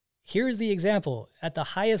 here's the example at the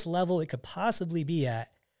highest level it could possibly be at.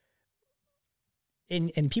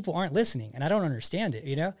 And people aren't listening. And I don't understand it,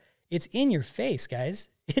 It's in your face, guys.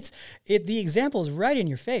 The example is right in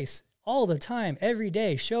your face all the time, every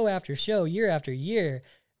day, show after show, year after year,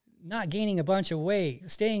 not gaining a bunch of weight,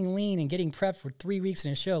 staying lean and getting prepped for 3 weeks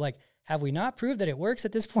in a show. Like, have we not proved that it works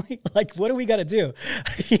at this point? Like, what do we got to do?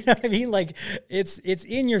 You know what I mean? Like, it's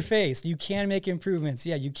in your face. You can make improvements.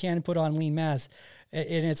 Yeah, you can put on lean mass.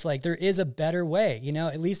 And it's like, there is a better way,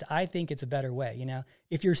 at least I think it's a better way.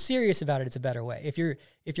 If you're serious about it, it's a better way. If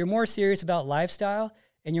you're more serious about lifestyle,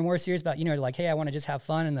 and you're more serious about, like, hey, I want to just have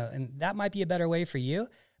fun, and that might be a better way for you.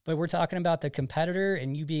 But we're talking about the competitor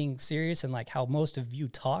and you being serious and like how most of you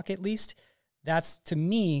talk, at least. That's, to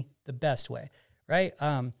me, the best way, right?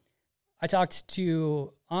 I talked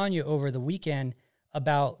to Anya over the weekend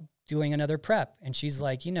about doing another prep, and she's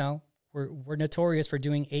like, we're notorious for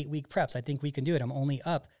doing 8-week preps. I think we can do it.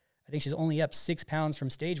 I think she's only up 6 pounds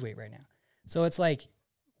from stage weight right now. So it's like,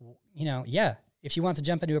 yeah. If she wants to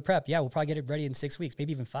jump into a prep, yeah, we'll probably get it ready in 6 weeks,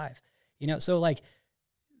 maybe even 5. So like,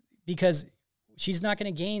 because she's not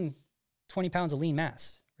going to gain 20 pounds of lean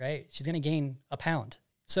mass, right? She's going to gain a pound.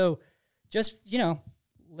 So just,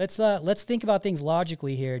 let's think about things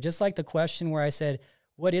logically here. Just like the question where I said,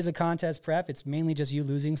 what is a contest prep? It's mainly just you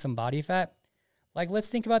losing some body fat. Like, let's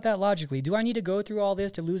think about that logically. Do I need to go through all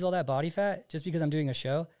this to lose all that body fat just because I'm doing a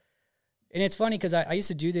show? And it's funny because I used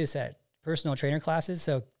to do this at personal trainer classes.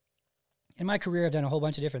 So in my career, I've done a whole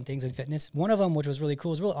bunch of different things in fitness. One of them, which was really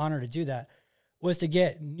cool, it was a real honor to do that, was to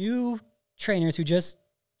get new trainers who just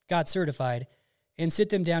got certified and sit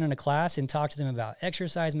them down in a class and talk to them about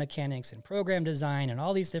exercise mechanics and program design and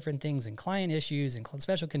all these different things and client issues and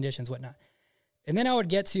special conditions, whatnot. And then I would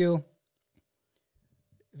get to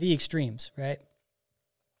the extremes, right?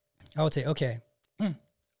 I would say, okay,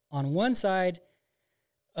 on one side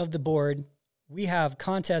of the board, we have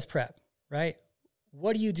contest prep, right?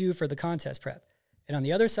 What do you do for the contest prep? And on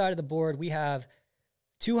the other side of the board, we have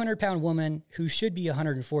 200-pound woman who should be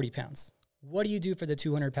 140 pounds. What do you do for the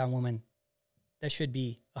 200-pound woman that should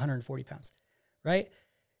be 140 pounds, right?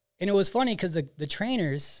 And it was funny because the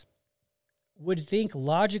trainers would think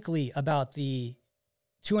logically about the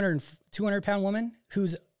 200-pound woman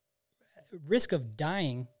who's risk of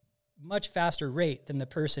dying much faster rate than the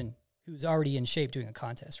person who's already in shape doing a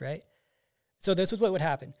contest, right? So this is what would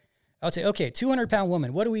happen. I would say, okay, 200-pound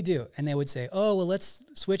woman, what do we do? And they would say, oh, well, let's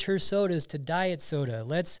switch her sodas to diet soda.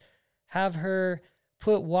 Let's have her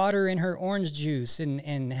put water in her orange juice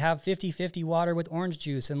and have 50-50 water with orange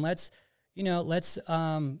juice. And let's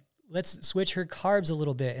switch her carbs a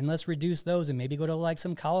little bit and let's reduce those and maybe go to like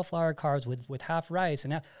some cauliflower carbs with half rice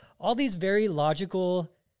and all these very logical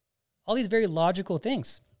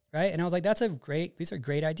things, right? And I was like, these are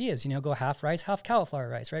great ideas. Go half rice, half cauliflower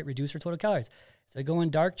rice, right? Reduce her total calories. So going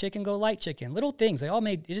dark chicken, go light chicken. Little things.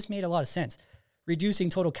 It just made a lot of sense. Reducing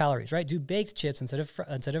total calories, right? Do baked chips instead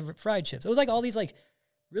of fried chips. It was like all these like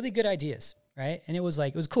really good ideas, right? And it was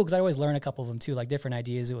cool because I always learn a couple of them too, like different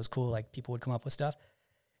ideas. It was cool. Like people would come up with stuff.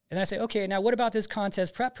 And then I say, okay, now what about this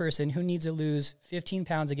contest prep person who needs to lose 15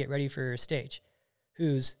 pounds to get ready for stage?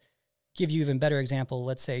 Give you even better example.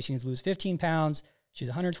 Let's say she needs to lose 15 pounds. She's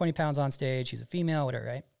 120 pounds on stage. She's a female, whatever,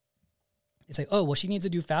 right? It's like, oh, well, she needs to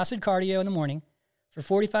do fasted cardio in the morning for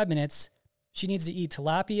 45 minutes. She needs to eat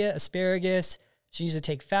tilapia, asparagus, She needs to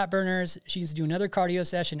take fat burners. She needs to do another cardio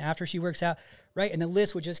session after she works out, right? And the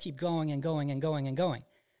list would just keep going and going and going and going.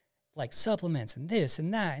 Like supplements and this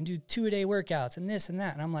and that, and do 2-a-day workouts and this and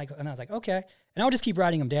that. And I was like, okay. And I would just keep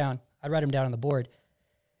writing them down. I'd write them down on the board.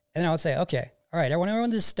 And then I would say, okay, all right, I want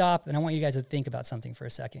everyone to stop, and I want you guys to think about something for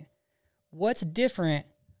a second. What's different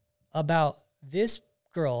about this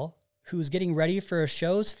girl who's getting ready for a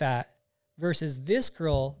show's fat versus this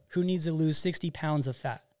girl who needs to lose 60 pounds of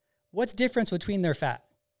fat? What's the difference between their fat?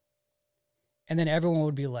 And then everyone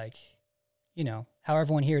would be like, you know, how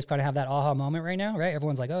everyone here is probably have that aha moment right now, right?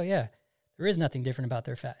 Everyone's like, oh yeah, there is nothing different about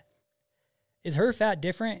their fat. Is her fat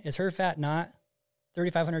different? Is her fat not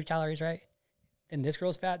 3,500 calories, right? And this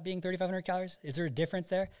girl's fat being 3,500 calories? Is there a difference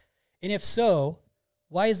there? And if so,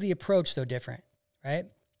 why is the approach so different, right?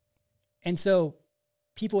 And so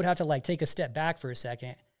people would have to like take a step back for a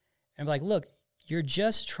second and be like, look, you're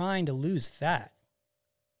just trying to lose fat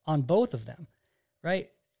on both of them, right?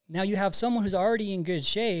 Now you have someone who's already in good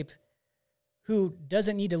shape who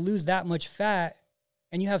doesn't need to lose that much fat,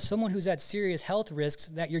 and you have someone who's at serious health risks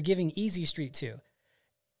that you're giving easy street to.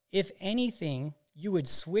 If anything, you would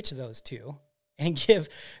switch those two and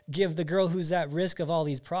give the girl who's at risk of all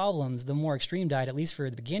these problems the more extreme diet, at least for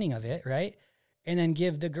the beginning of it, right? And then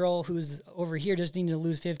give the girl who's over here just needing to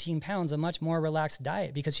lose 15 pounds a much more relaxed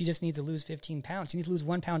diet, because she just needs to lose 15 pounds. She needs to lose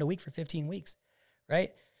 1 pound a week for 15 weeks, right?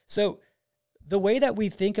 So the way that we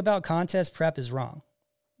think about contest prep is wrong.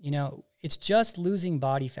 You know, it's just losing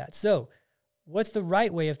body fat. So what's the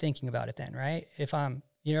right way of thinking about it then, right? If I'm,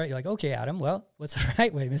 you know, you're like, okay, Adam, well, what's the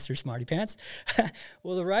right way, Mr. Smarty Pants?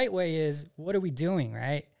 Well, the right way is, what are we doing,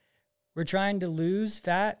 right? We're trying to lose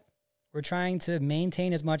fat. We're trying to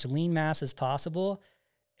maintain as much lean mass as possible.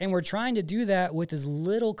 And we're trying to do that with as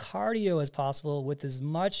little cardio as possible, with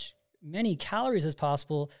many calories as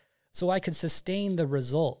possible, so I could sustain the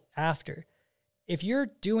result after. If you're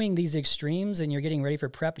doing these extremes and you're getting ready for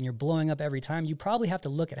prep and you're blowing up every time, you probably have to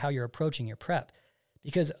look at how you're approaching your prep,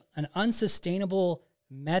 because an unsustainable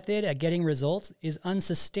method at getting results is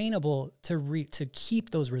unsustainable to keep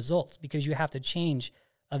those results, because you have to change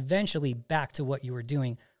eventually back to what you were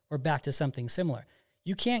doing or back to something similar.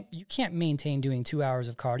 You can't maintain doing 2 hours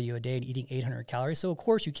of cardio a day and eating 800 calories. So of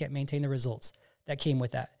course you can't maintain the results that came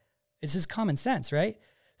with that. It's just common sense, right?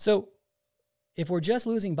 So if we're just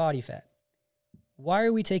losing body fat, why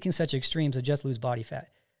are we taking such extremes to just lose body fat,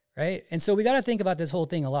 right? And so we got to think about this whole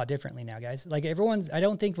thing a lot differently now, guys. Like I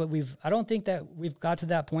don't think that we've got to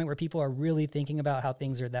that point where people are really thinking about how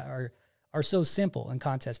things are so simple in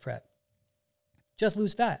contest prep. Just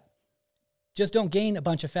lose fat. Just don't gain a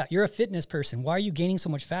bunch of fat. You're a fitness person. Why are you gaining so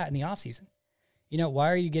much fat in the off season? You know,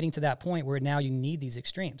 why are you getting to that point where now you need these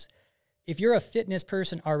extremes? If you're a fitness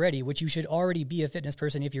person already, which you should already be a fitness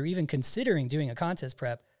person if you're even considering doing a contest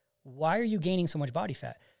prep, why are you gaining so much body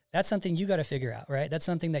fat? That's something you got to figure out, right? That's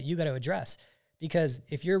something that you got to address. Because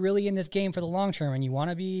if you're really in this game for the long term and you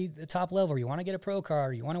want to be the top level, or you want to get a pro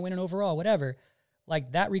card, or you want to win an overall, whatever,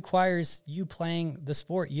 like that requires you playing the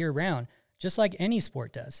sport year round, just like any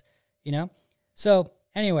sport does, you know? So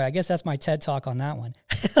anyway, I guess that's my TED talk on that one.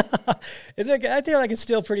 I feel like it's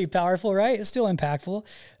still pretty powerful, right? It's still impactful.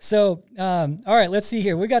 So, all right, let's see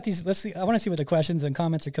here. We got these, let's see. I want to see what the questions and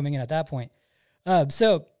comments are coming in at that point.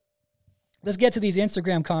 So let's get to these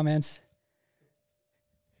Instagram comments.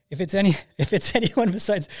 If it's anyone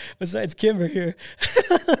besides Kimber here,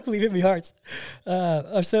 leave it me hearts.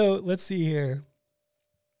 So let's see here.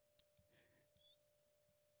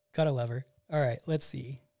 Gotta love her. All right, let's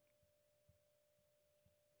see.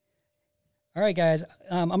 All right, guys,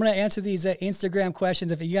 I'm going to answer these Instagram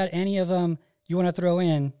questions. If you got any of them you want to throw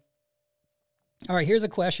in. All right, here's a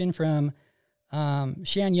question from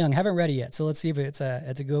Shan Young. Haven't read it yet, so let's see if it's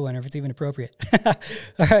a good one or if it's even appropriate.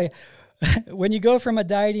 All right. When you go from a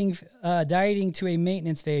dieting to a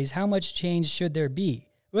maintenance phase, how much change should there be?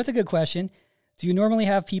 Well, that's a good question. Do you normally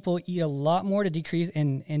have people eat a lot more to decrease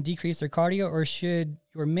their cardio, or should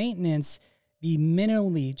your maintenance be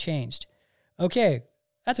minimally changed? Okay,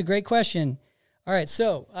 that's a great question. All right,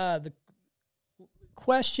 so the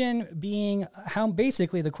question being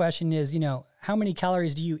basically the question is, how many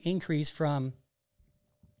calories do you increase from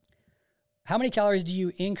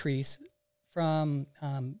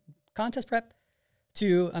contest prep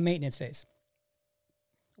to a maintenance phase?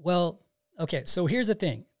 Well, okay, so here's the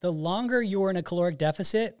thing. The longer you're in a caloric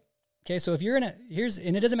deficit, okay, so if you're and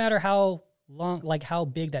it doesn't matter how long, like how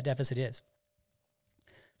big that deficit is.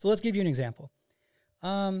 So let's give you an example.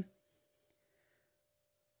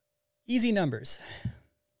 Easy numbers.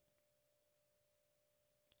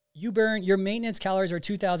 Your maintenance calories are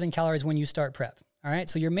 2,000 calories when you start prep. All right.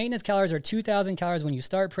 So your maintenance calories are 2,000 calories when you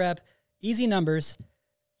start prep. easy numbers.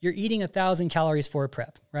 You're eating 1,000 calories for a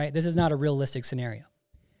prep, right? This is not a realistic scenario.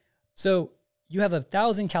 So you have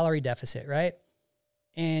 1,000 calorie deficit, right?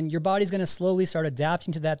 And your body's going to slowly start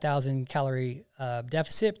adapting to that 1,000 calorie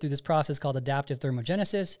deficit through this process called adaptive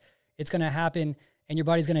thermogenesis. It's going to happen, and your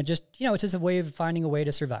body's going to just, it's just a way of finding a way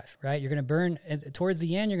to survive, right? You're going to burn, towards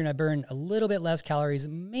the end, you're going to burn a little bit less calories,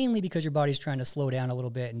 mainly because your body's trying to slow down a little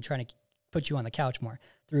bit and trying to put you on the couch more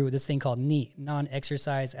through this thing called NEAT,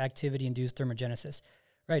 non-exercise activity-induced thermogenesis,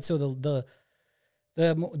 right? So the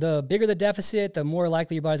bigger the deficit, the more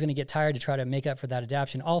likely your body's going to get tired to try to make up for that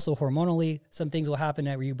adaptation. Also, hormonally, some things will happen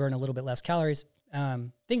where you burn a little bit less calories,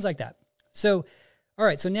 things like that. So, all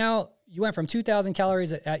right, so now you went from 2,000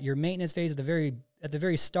 calories at your maintenance phase at the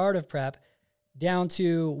very start of prep down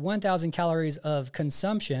to 1,000 calories of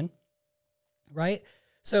consumption, right?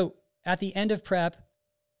 So at the end of prep,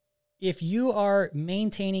 if you are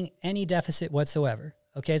maintaining any deficit whatsoever,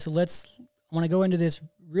 okay, so I want to go into this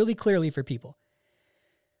really clearly for people.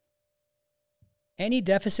 Any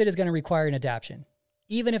deficit is going to require an adaptation,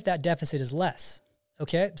 even if that deficit is less,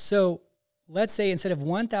 okay? So let's say instead of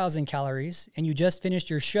 1,000 calories and you just finished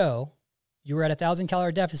your show, you were at 1,000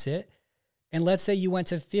 calorie deficit, and let's say you went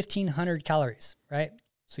to 1,500 calories, right?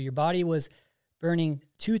 So your body was burning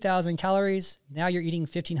 2,000 calories. Now you're eating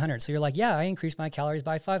 1,500. So you're like, yeah, I increased my calories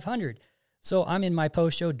by 500. So I'm in my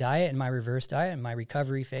post-show diet and my reverse diet and my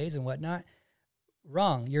recovery phase and whatnot.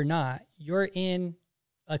 Wrong, you're not. You're in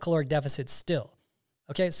a caloric deficit still.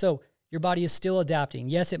 Okay, so your body is still adapting.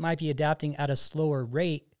 Yes, it might be adapting at a slower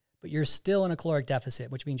rate, but you're still in a caloric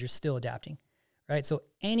deficit, which means you're still adapting, right? So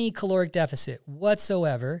any caloric deficit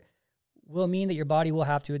whatsoever will mean that your body will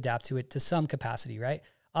have to adapt to it to some capacity, right?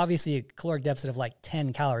 Obviously, a caloric deficit of like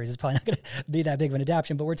 10 calories is probably not going to be that big of an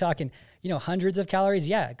adaptation, but we're talking, hundreds of calories.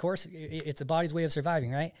 Yeah, of course, it's the body's way of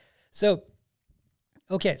surviving, right? So,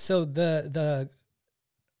 okay, so the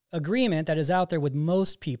agreement that is out there with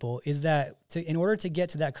most people is that in order to get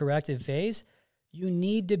to that corrective phase, you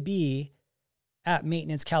need to be at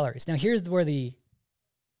maintenance calories. Now, here's where the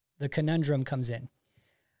conundrum comes in.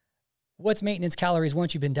 What's maintenance calories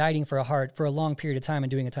once you've been dieting for a long period of time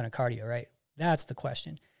and doing a ton of cardio, right? That's the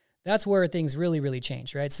question. That's where things really, really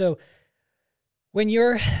change, right? So when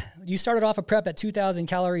you started off a prep at 2,000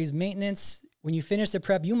 calories maintenance, when you finish the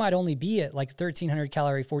prep, you might only be at like 1,300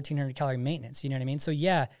 calorie, 1,400 calorie maintenance. You know what I mean? So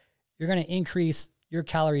yeah, you're going to increase your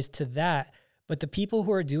calories to that. But the people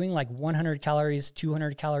who are doing like 100 calories,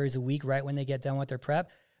 200 calories a week, right when they get done with their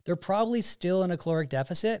prep, they're probably still in a caloric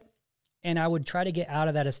deficit. And I would try to get out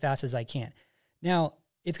of that as fast as I can. Now,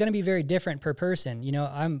 it's going to be very different per person.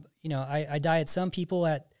 I diet some people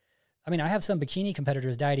I have some bikini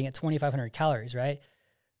competitors dieting at 2,500 calories, right?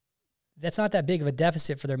 That's not that big of a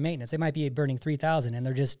deficit for their maintenance. They might be burning 3,000 and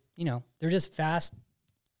they're just fast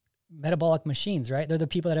metabolic machines, right? They're the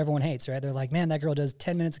people that everyone hates, right? They're like, man, that girl does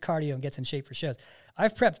 10 minutes of cardio and gets in shape for shows.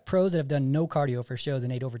 I've prepped pros that have done no cardio for shows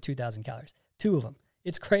and ate over 2,000 calories. 2 of them.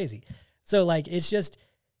 It's crazy. So like,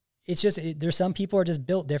 there's some people are just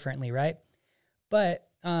built differently, right? But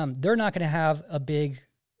they're not going to have a big,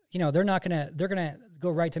 they're going to go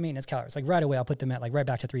right to maintenance calories. Like right away, I'll put them at like right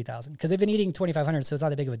back to 3,000 because they've been eating 2,500, so it's not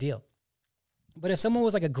that big of a deal. But if someone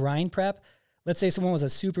was like a grind prep, let's say someone was a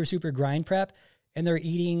super, super grind prep and they're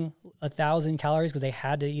eating 1,000 calories because they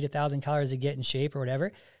had to eat 1,000 calories to get in shape or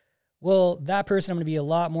whatever, well, that person, I'm going to be a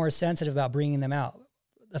lot more sensitive about bringing them out.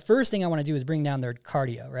 The first thing I want to do is bring down their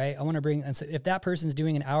cardio, right? I want to if that person's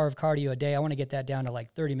doing an hour of cardio a day, I want to get that down to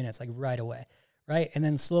like 30 minutes, like right away, right? And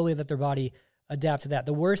then slowly let their body adapt to that.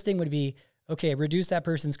 The worst thing would be, okay, reduce that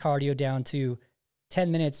person's cardio down to 10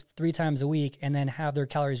 minutes 3 times a week and then have their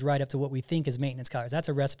calories right up to what we think is maintenance calories. That's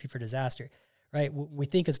a recipe for disaster, right? We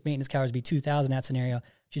think as maintenance calories be 2,000 in that scenario.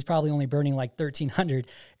 She's probably only burning like 1,300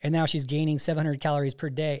 and now she's gaining 700 calories per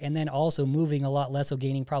day and then also moving a lot less, so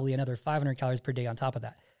gaining probably another 500 calories per day on top of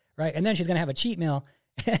that, right? And then she's going to have a cheat meal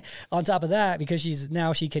on top of that because she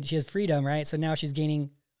has freedom, right? So now she's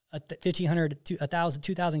gaining 1,500 to 1,000,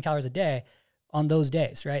 2,000 calories a day on those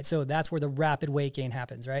days, right? So that's where the rapid weight gain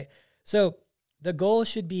happens, right? So the goal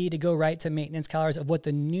should be to go right to maintenance calories of what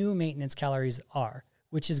the new maintenance calories are,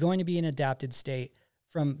 which is going to be an adapted state.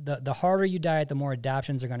 From the harder you diet, the more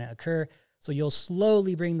adaptations are going to occur. So you'll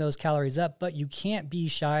slowly bring those calories up, but you can't be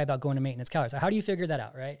shy about going to maintenance calories. So how do you figure that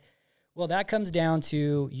out, right? Well, that comes down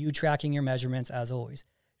to you tracking your measurements as always.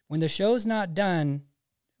 When the show's done,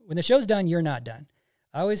 you're not done.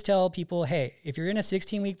 I always tell people, hey, if you're in a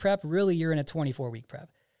 16-week prep, really you're in a 24-week prep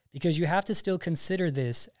because you have to still consider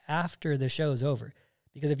this after the show's over.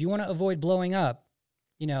 Because if you want to avoid blowing up,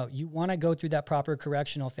 you want to go through that proper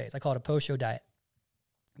correctional phase. I call it a post-show diet.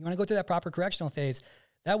 You want to go through that proper correctional phase.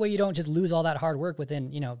 That way you don't just lose all that hard work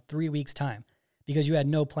within, 3 weeks time because you had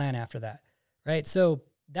no plan after that, right? So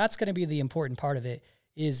that's going to be the important part of it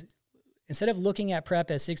is instead of looking at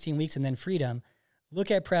prep as 16 weeks and then freedom,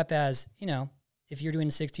 look at prep as, if you're doing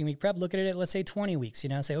a 16-week prep, look at it, let's say 20 weeks,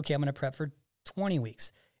 say, okay, I'm going to prep for 20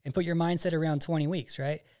 weeks and put your mindset around 20 weeks,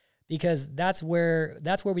 right? Because that's where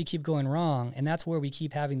we keep going wrong. And that's where we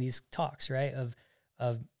keep having these talks, right?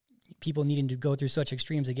 Of people needing to go through such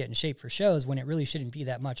extremes to get in shape for shows when it really shouldn't be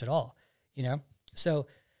that much at all, So,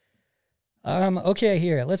 okay,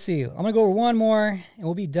 here, let's see. I'm going to go over one more and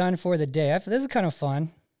we'll be done for the day. This is kind of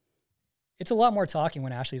fun. It's a lot more talking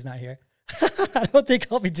when Ashley's not here. I don't think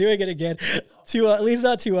I'll be doing it again, at least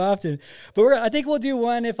not too often. But I think we'll do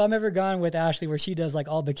one if I'm ever gone with Ashley where she does like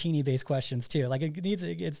all bikini based questions too. Like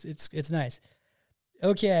it's nice.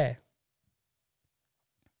 Okay.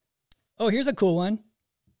 Oh, here's a cool one.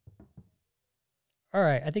 All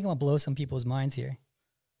right, I think I'm gonna blow some people's minds here.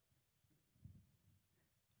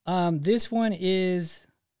 This one is,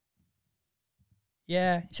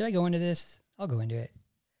 should I go into this? I'll go into it.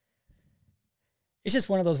 It's just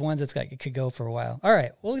one of those ones that's like, it could go for a while. All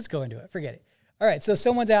right, well, let's go into it. Forget it. All right, so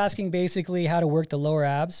someone's asking basically how to work the lower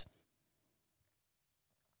abs.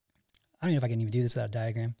 I don't know if I can even do this without a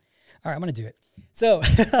diagram. All right, I'm going to do it. So,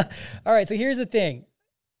 all right, so here's the thing.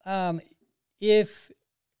 So I'm going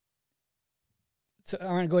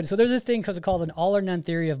to go ahead. So there's this thing called an all or none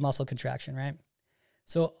theory of muscle contraction, right?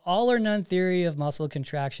 So all or none theory of muscle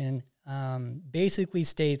contraction basically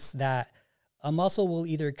states that a muscle will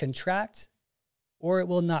either contract or it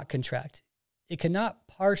will not contract. It cannot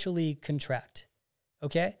partially contract,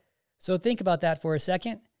 okay? So think about that for a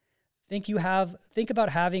second. Think about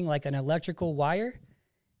having like an electrical wire,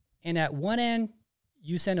 and at one end,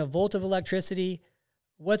 you send a volt of electricity.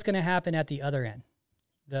 What's gonna happen at the other end?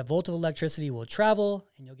 The volt of electricity will travel,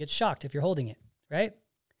 and you'll get shocked if you're holding it, right?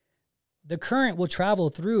 The current will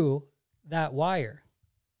travel through that wire,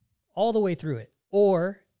 all the way through it,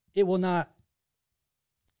 or it will not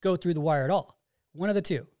go through the wire at all. One of the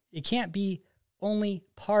two. It can't be only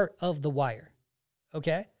part of the wire,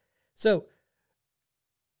 okay? So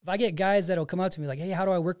if I get guys that'll come up to me like, hey, how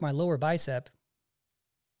do I work my lower bicep?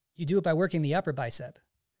 You do it by working the upper bicep.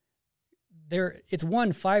 It's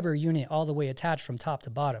one fiber unit all the way attached from top to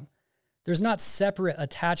bottom. There's not separate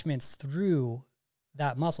attachments through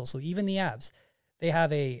that muscle. So even the abs, they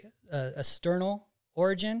have a sternal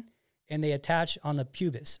origin and they attach on the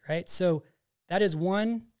pubis, right? So that is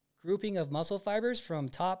one grouping of muscle fibers from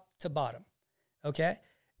top to bottom, okay?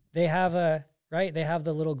 They have they have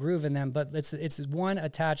the little groove in them, but it's one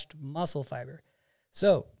attached muscle fiber.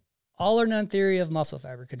 So all or none theory of muscle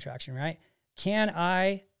fiber contraction, right? Can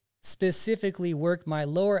I specifically work my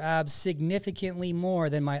lower abs significantly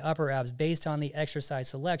more than my upper abs based on the exercise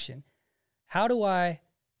selection? How do I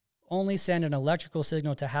only send an electrical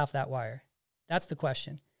signal to half that wire? That's the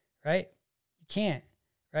question, right? You can't.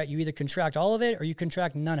 Right? You either contract all of it or you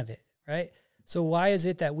contract none of it, right? So why is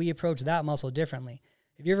it that we approach that muscle differently?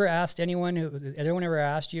 Have you ever asked has anyone ever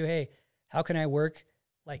asked you, hey, how can I work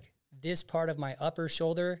like this part of my upper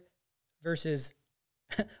shoulder versus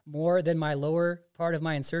more than my lower part of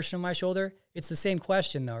my insertion of my shoulder? It's the same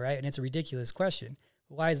question though, right? And it's a ridiculous question.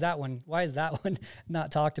 Why is that one not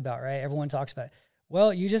talked about, right? Everyone talks about it.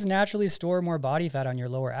 Well, you just naturally store more body fat on your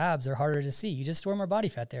lower abs. They're harder to see. You just store more body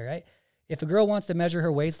fat there, right? If a girl wants to measure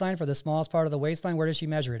her waistline for the smallest part of the waistline, where does she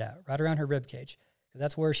measure it at? Right around her rib cage.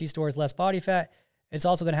 That's where she stores less body fat. It's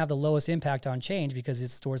also going to have the lowest impact on change because it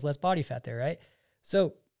stores less body fat there, right?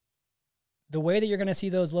 So the way that you're going to see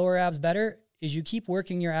those lower abs better is you keep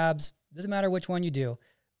working your abs. Doesn't matter which one you do,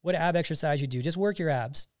 what ab exercise you do, just work your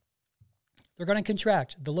abs. They're going to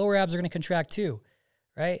contract. The lower abs are going to contract too,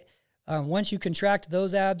 right? Once you contract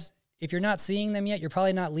those abs, if you're not seeing them yet, you're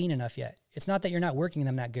probably not lean enough yet. It's not that you're not working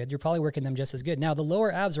them that good. You're probably working them just as good. Now, the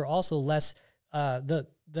lower abs are also less, the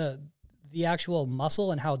actual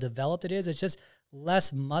muscle and how developed it is. It's just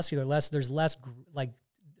less muscular, there's less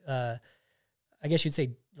I guess you'd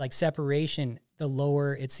say like separation, the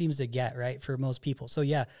lower it seems to get, right? For most people. So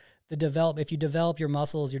yeah, if you develop your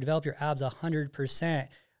muscles, you develop your abs 100%,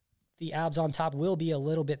 the abs on top will be a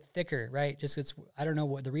little bit thicker, right? Just I don't know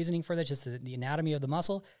what the reasoning for that, just the anatomy of the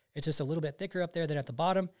muscle. It's just a little bit thicker up there than at the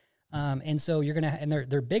bottom. And so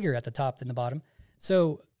they're bigger at the top than the bottom.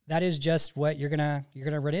 So that is just what you're gonna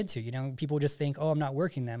run into. You know, people just think, oh, I'm not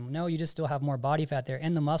working them. No, you just still have more body fat there,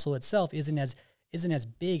 and the muscle itself isn't as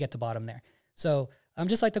big at the bottom there. So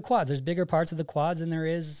just like the quads, there's bigger parts of the quads than there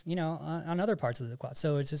is, on other parts of the quads.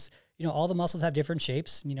 So it's just, all the muscles have different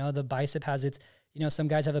shapes. The bicep has its, some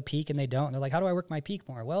guys have a peak and they don't. And they're like, how do I work my peak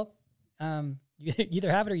more? Well, You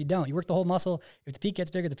either have it or you don't. You work the whole muscle. If the peak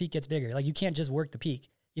gets bigger, the peak gets bigger. Like you can't just work the peak.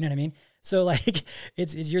 You know what I mean? So like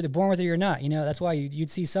it's you're born with it or you're not. You know, that's why you'd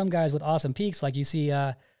see some guys with awesome peaks. Like you see,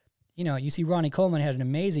 you see Ronnie Coleman had an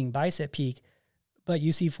amazing bicep peak, but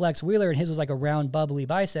you see Flex Wheeler and his was like a round bubbly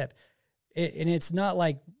bicep. And it's not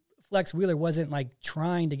like Flex Wheeler wasn't like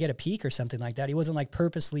trying to get a peak or something like that. He wasn't like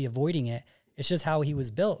purposely avoiding it. It's just how he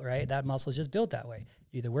was built, right? That muscle is just built that way.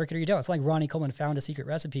 You either work it or you don't. It's like Ronnie Coleman found a secret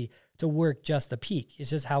recipe to work just the peak. It's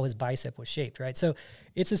just how his bicep was shaped, right? So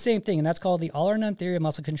it's the same thing, and that's called the all or none theory of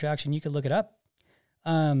muscle contraction. You could look it up.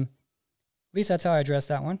 At least that's how I address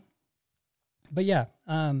that one. But yeah,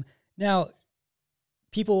 now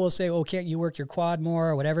people will say, oh, can't you work your quad more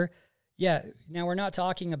or whatever? Yeah, now we're not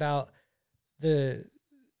talking about a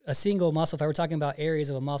single muscle. If I were talking about areas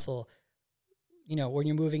of a muscle, you know, when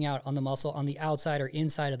you're moving out on the muscle on the outside or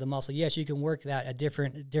inside of the muscle, yes, you can work that at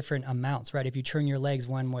different amounts, right? If you turn your legs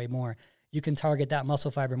one way more, you can target that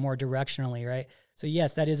muscle fiber more directionally, right? So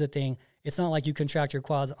yes, that is a thing. It's not like you contract your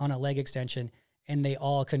quads on a leg extension and they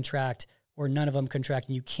all contract or none of them contract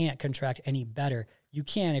and you can't contract any better. You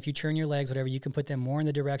can, if you turn your legs, whatever, you can put them more in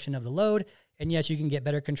the direction of the load. And yes, you can get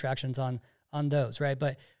better contractions on those, right?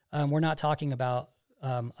 But we're not talking about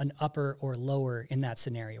an upper or lower in that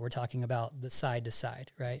scenario. We're talking about the side to side,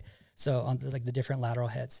 right? So on like the different lateral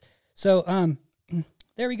heads. So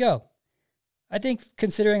there we go. I think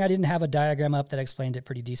considering I didn't have a diagram up, that explained it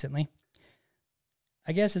pretty decently.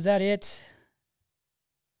 I guess, is that it?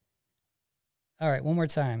 All right, one more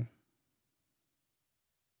time.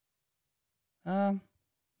 No,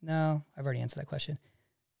 I've already answered that question.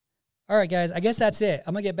 All right, guys, I guess that's it.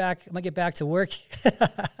 I'm gonna get back to work.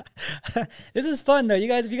 This is fun though.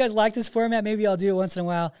 If you guys like this format, maybe I'll do it once in a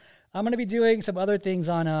while. I'm gonna be doing some other things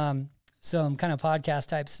on some kind of podcast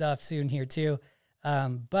type stuff soon here too.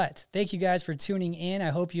 But thank you guys for tuning in. I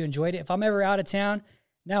hope you enjoyed it. If I'm ever out of town,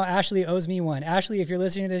 now Ashley owes me one. Ashley, if you're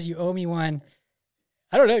listening to this, you owe me one.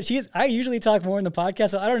 I don't know. I usually talk more in the podcast,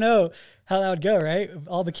 so I don't know how that would go, right?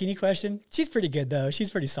 All bikini question. She's pretty good though. She's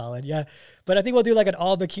pretty solid. Yeah. But I think we'll do like an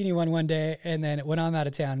all bikini one day. And then when I'm out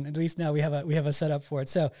of town, at least now we have a setup for it.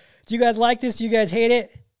 So do you guys like this? Do you guys hate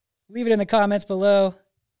it? Leave it in the comments below.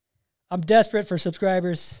 I'm desperate for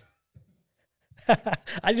subscribers.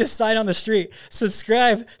 I just sign on the street.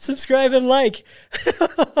 Subscribe and like.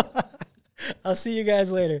 I'll see you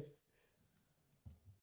guys later.